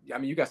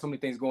got so many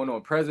things going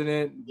on.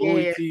 President,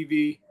 Bowie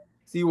TV,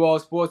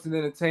 Seawalls Sports and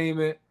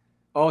Entertainment,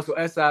 also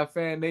SI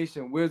Fan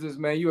Nation, Wizards,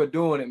 man. You are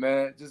doing it,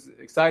 man. Just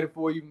excited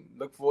for you.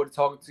 Look forward to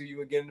talking to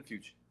you again in the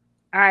future.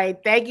 All right.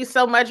 Thank you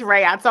so much,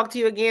 Ray. I'll talk to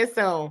you again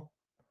soon.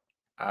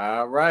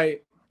 All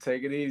right.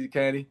 Take it easy,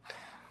 Candy.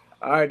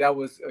 All right, that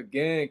was,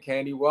 again,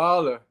 Candy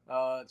Waller.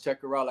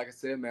 Check her out, like I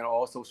said, man, on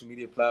all social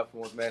media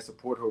platforms, man.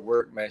 Support her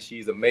work, man.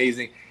 She's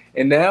amazing.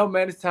 And now,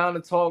 man, it's time to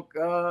talk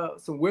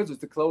some Wizards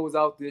to close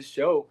out this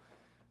show.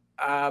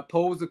 I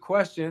posed a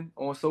question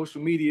on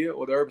social media,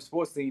 or the Urban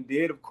Sports Scene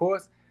did, of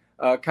course.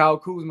 Kyle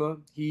Kuzma,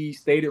 he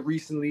stated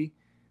recently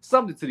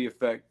something to the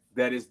effect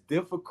that it's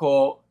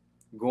difficult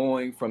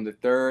going from the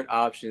third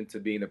option to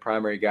being the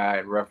primary guy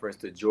in reference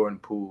to Jordan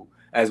Poole,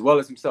 as well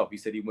as himself. He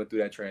said he went through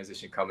that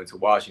transition coming to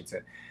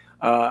Washington.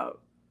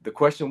 The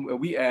question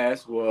we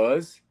asked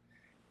was,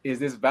 is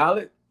this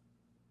valid?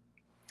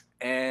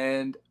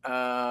 And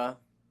can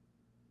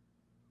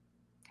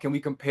we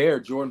compare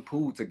Jordan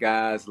Poole to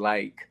guys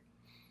like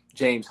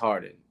James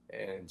Harden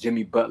and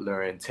Jimmy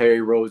Butler and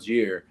Terry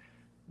Rozier?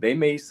 They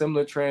made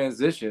similar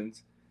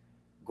transitions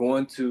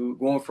going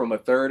from a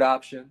third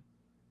option,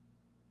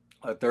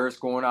 a third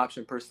scoring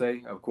option per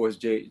se. Of course,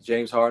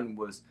 James Harden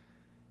was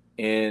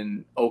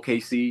in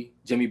OKC,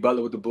 Jimmy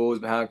Butler with the Bulls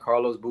behind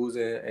Carlos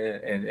Boozer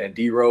and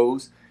D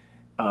Rose.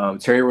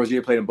 Terry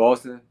Rozier played in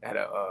Boston, had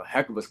a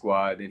heck of a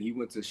squad. Then he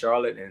went to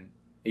Charlotte and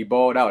he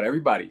balled out.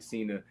 Everybody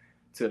seemed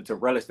to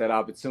relish that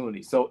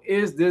opportunity. So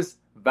is this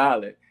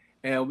valid?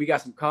 And we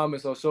got some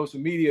comments on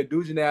social media.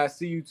 Dujane, I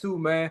see you too,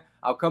 man.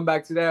 I'll come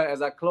back to that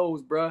as I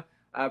close, bruh.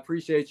 I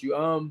appreciate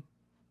you.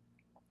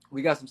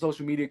 We got some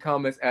social media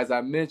comments, as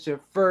I mentioned.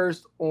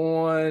 First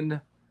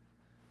on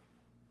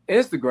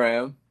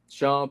Instagram,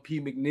 Sean P.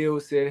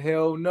 McNeil said,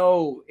 hell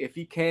no. If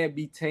he can't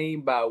be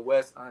tamed by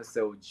Wes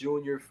Unseld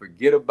Jr.,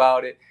 forget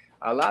about it.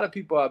 A lot of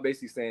people are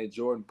basically saying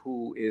Jordan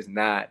Poole is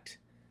not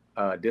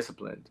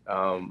disciplined.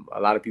 A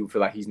lot of people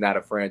feel like he's not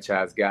a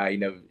franchise guy. He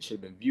never should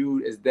have been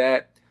viewed as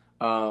that.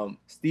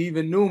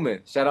 Steven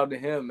Newman, shout out to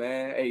him,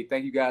 man. Hey,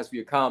 thank you guys for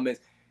your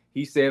comments.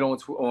 He said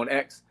on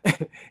X,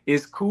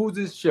 it's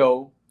Kuz's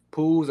show.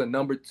 Poole's a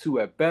number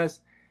 2 at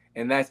best,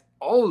 and that's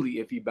only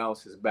if he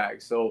bounces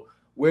back. So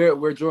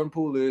where Jordan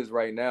Poole is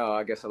right now,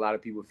 I guess a lot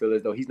of people feel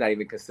as though he's not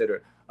even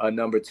considered a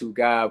number 2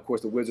 guy. Of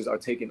course, the Wizards are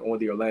taking on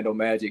the Orlando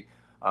Magic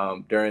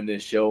during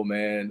this show,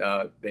 man.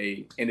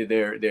 They ended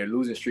their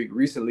losing streak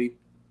recently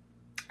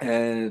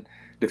and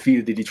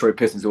defeated the Detroit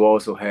Pistons, who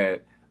also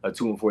had a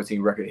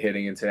 2-14 record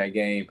heading into that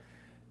game.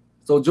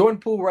 So Jordan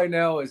Poole right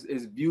now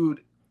is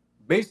viewed,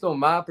 based on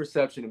my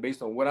perception and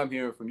based on what I'm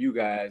hearing from you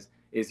guys,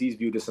 is he's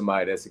viewed as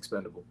somebody that's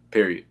expendable,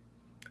 period.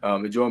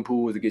 If Jordan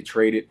Poole was to get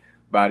traded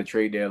by the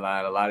trade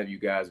deadline, a lot of you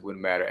guys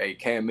wouldn't matter. Hey,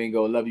 Cam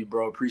Mingo, love you,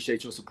 bro.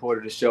 Appreciate your support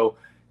of the show.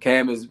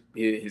 Cam is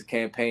his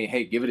campaign.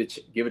 Hey, give it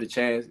a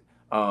chance.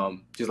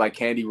 Just like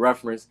Candy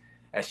referenced,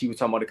 as she was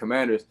talking about the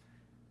Commanders,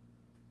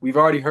 we've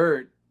already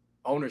heard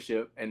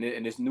ownership and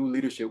this new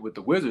leadership with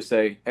the Wizards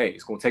say, hey,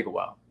 it's going to take a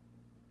while.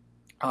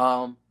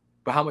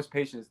 But how much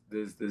patience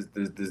does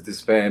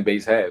this fan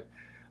base have?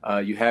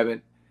 You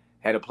haven't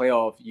had a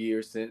playoff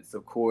year since,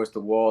 of course, the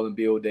Wall and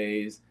Bill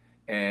days.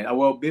 And,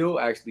 Bill,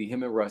 actually,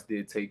 him and Russ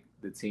did take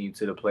the team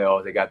to the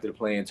playoffs. They got to the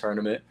play-in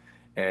tournament.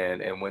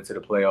 and went to the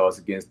playoffs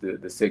against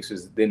the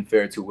Sixers. Didn't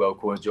fare too well. Of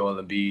course,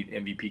 Joel Embiid,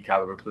 MVP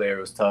caliber player,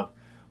 was tough.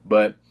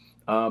 But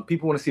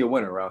people want to see a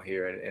winner around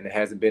here, and it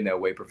hasn't been that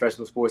way.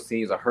 Professional sports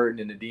teams are hurting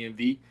in the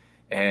DMV,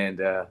 and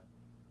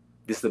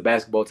this is a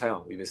basketball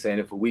town. We've been saying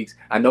it for weeks.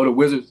 I know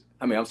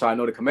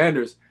the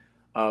Commanders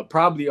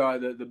probably are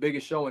the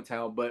biggest show in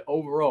town, but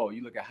overall,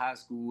 you look at high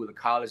school, the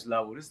college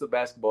level, this is a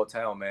basketball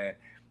town, man,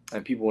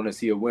 and people want to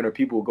see a winner.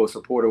 People will go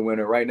support a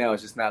winner. Right now,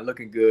 it's just not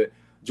looking good.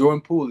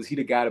 Jordan Poole, is he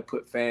the guy to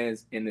put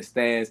fans in the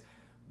stands?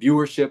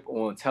 Viewership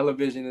on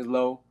television is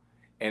low,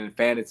 and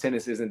fan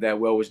attendance isn't that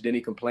well, which Denny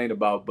complained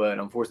about, but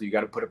unfortunately, you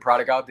got to put a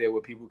product out there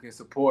where people can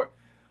support.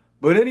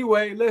 But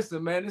anyway,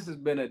 listen, man, this has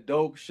been a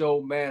dope show,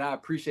 man. I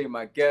appreciate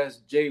my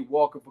guest, Jay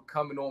Walker, for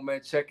coming on,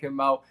 man. Check him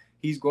out.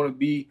 He's going to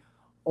be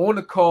on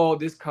the call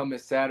this coming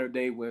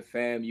Saturday when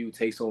FAMU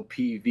takes on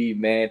PV,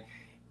 man,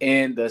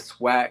 in the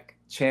SWAC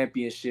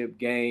championship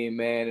game,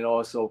 man. And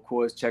also, of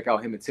course, check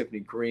out him and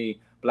Tiffany Green,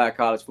 Black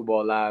College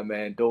Football Live,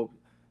 man.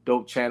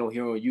 Dope channel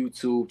here on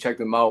YouTube. Check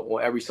them out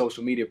on every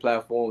social media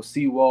platform.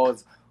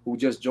 Seawalls, who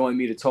just joined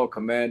me to talk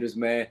Commanders,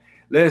 man.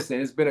 Listen,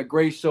 it's been a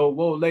great show.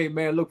 Wole,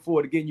 man, look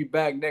forward to getting you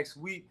back next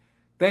week.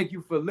 Thank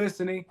you for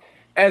listening.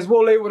 As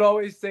Wole would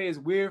always say, it's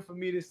weird for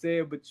me to say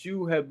it, but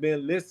you have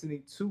been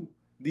listening to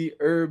the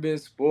Urban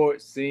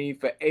Sports Scene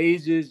for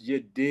ages. You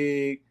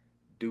dig?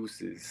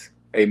 Deuces.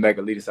 Hey,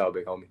 Mega, lead us out,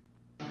 big homie.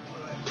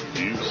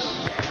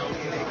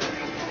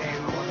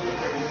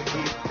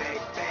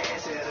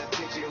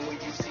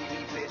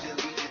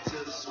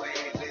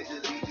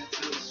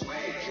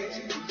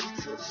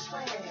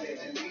 Swag.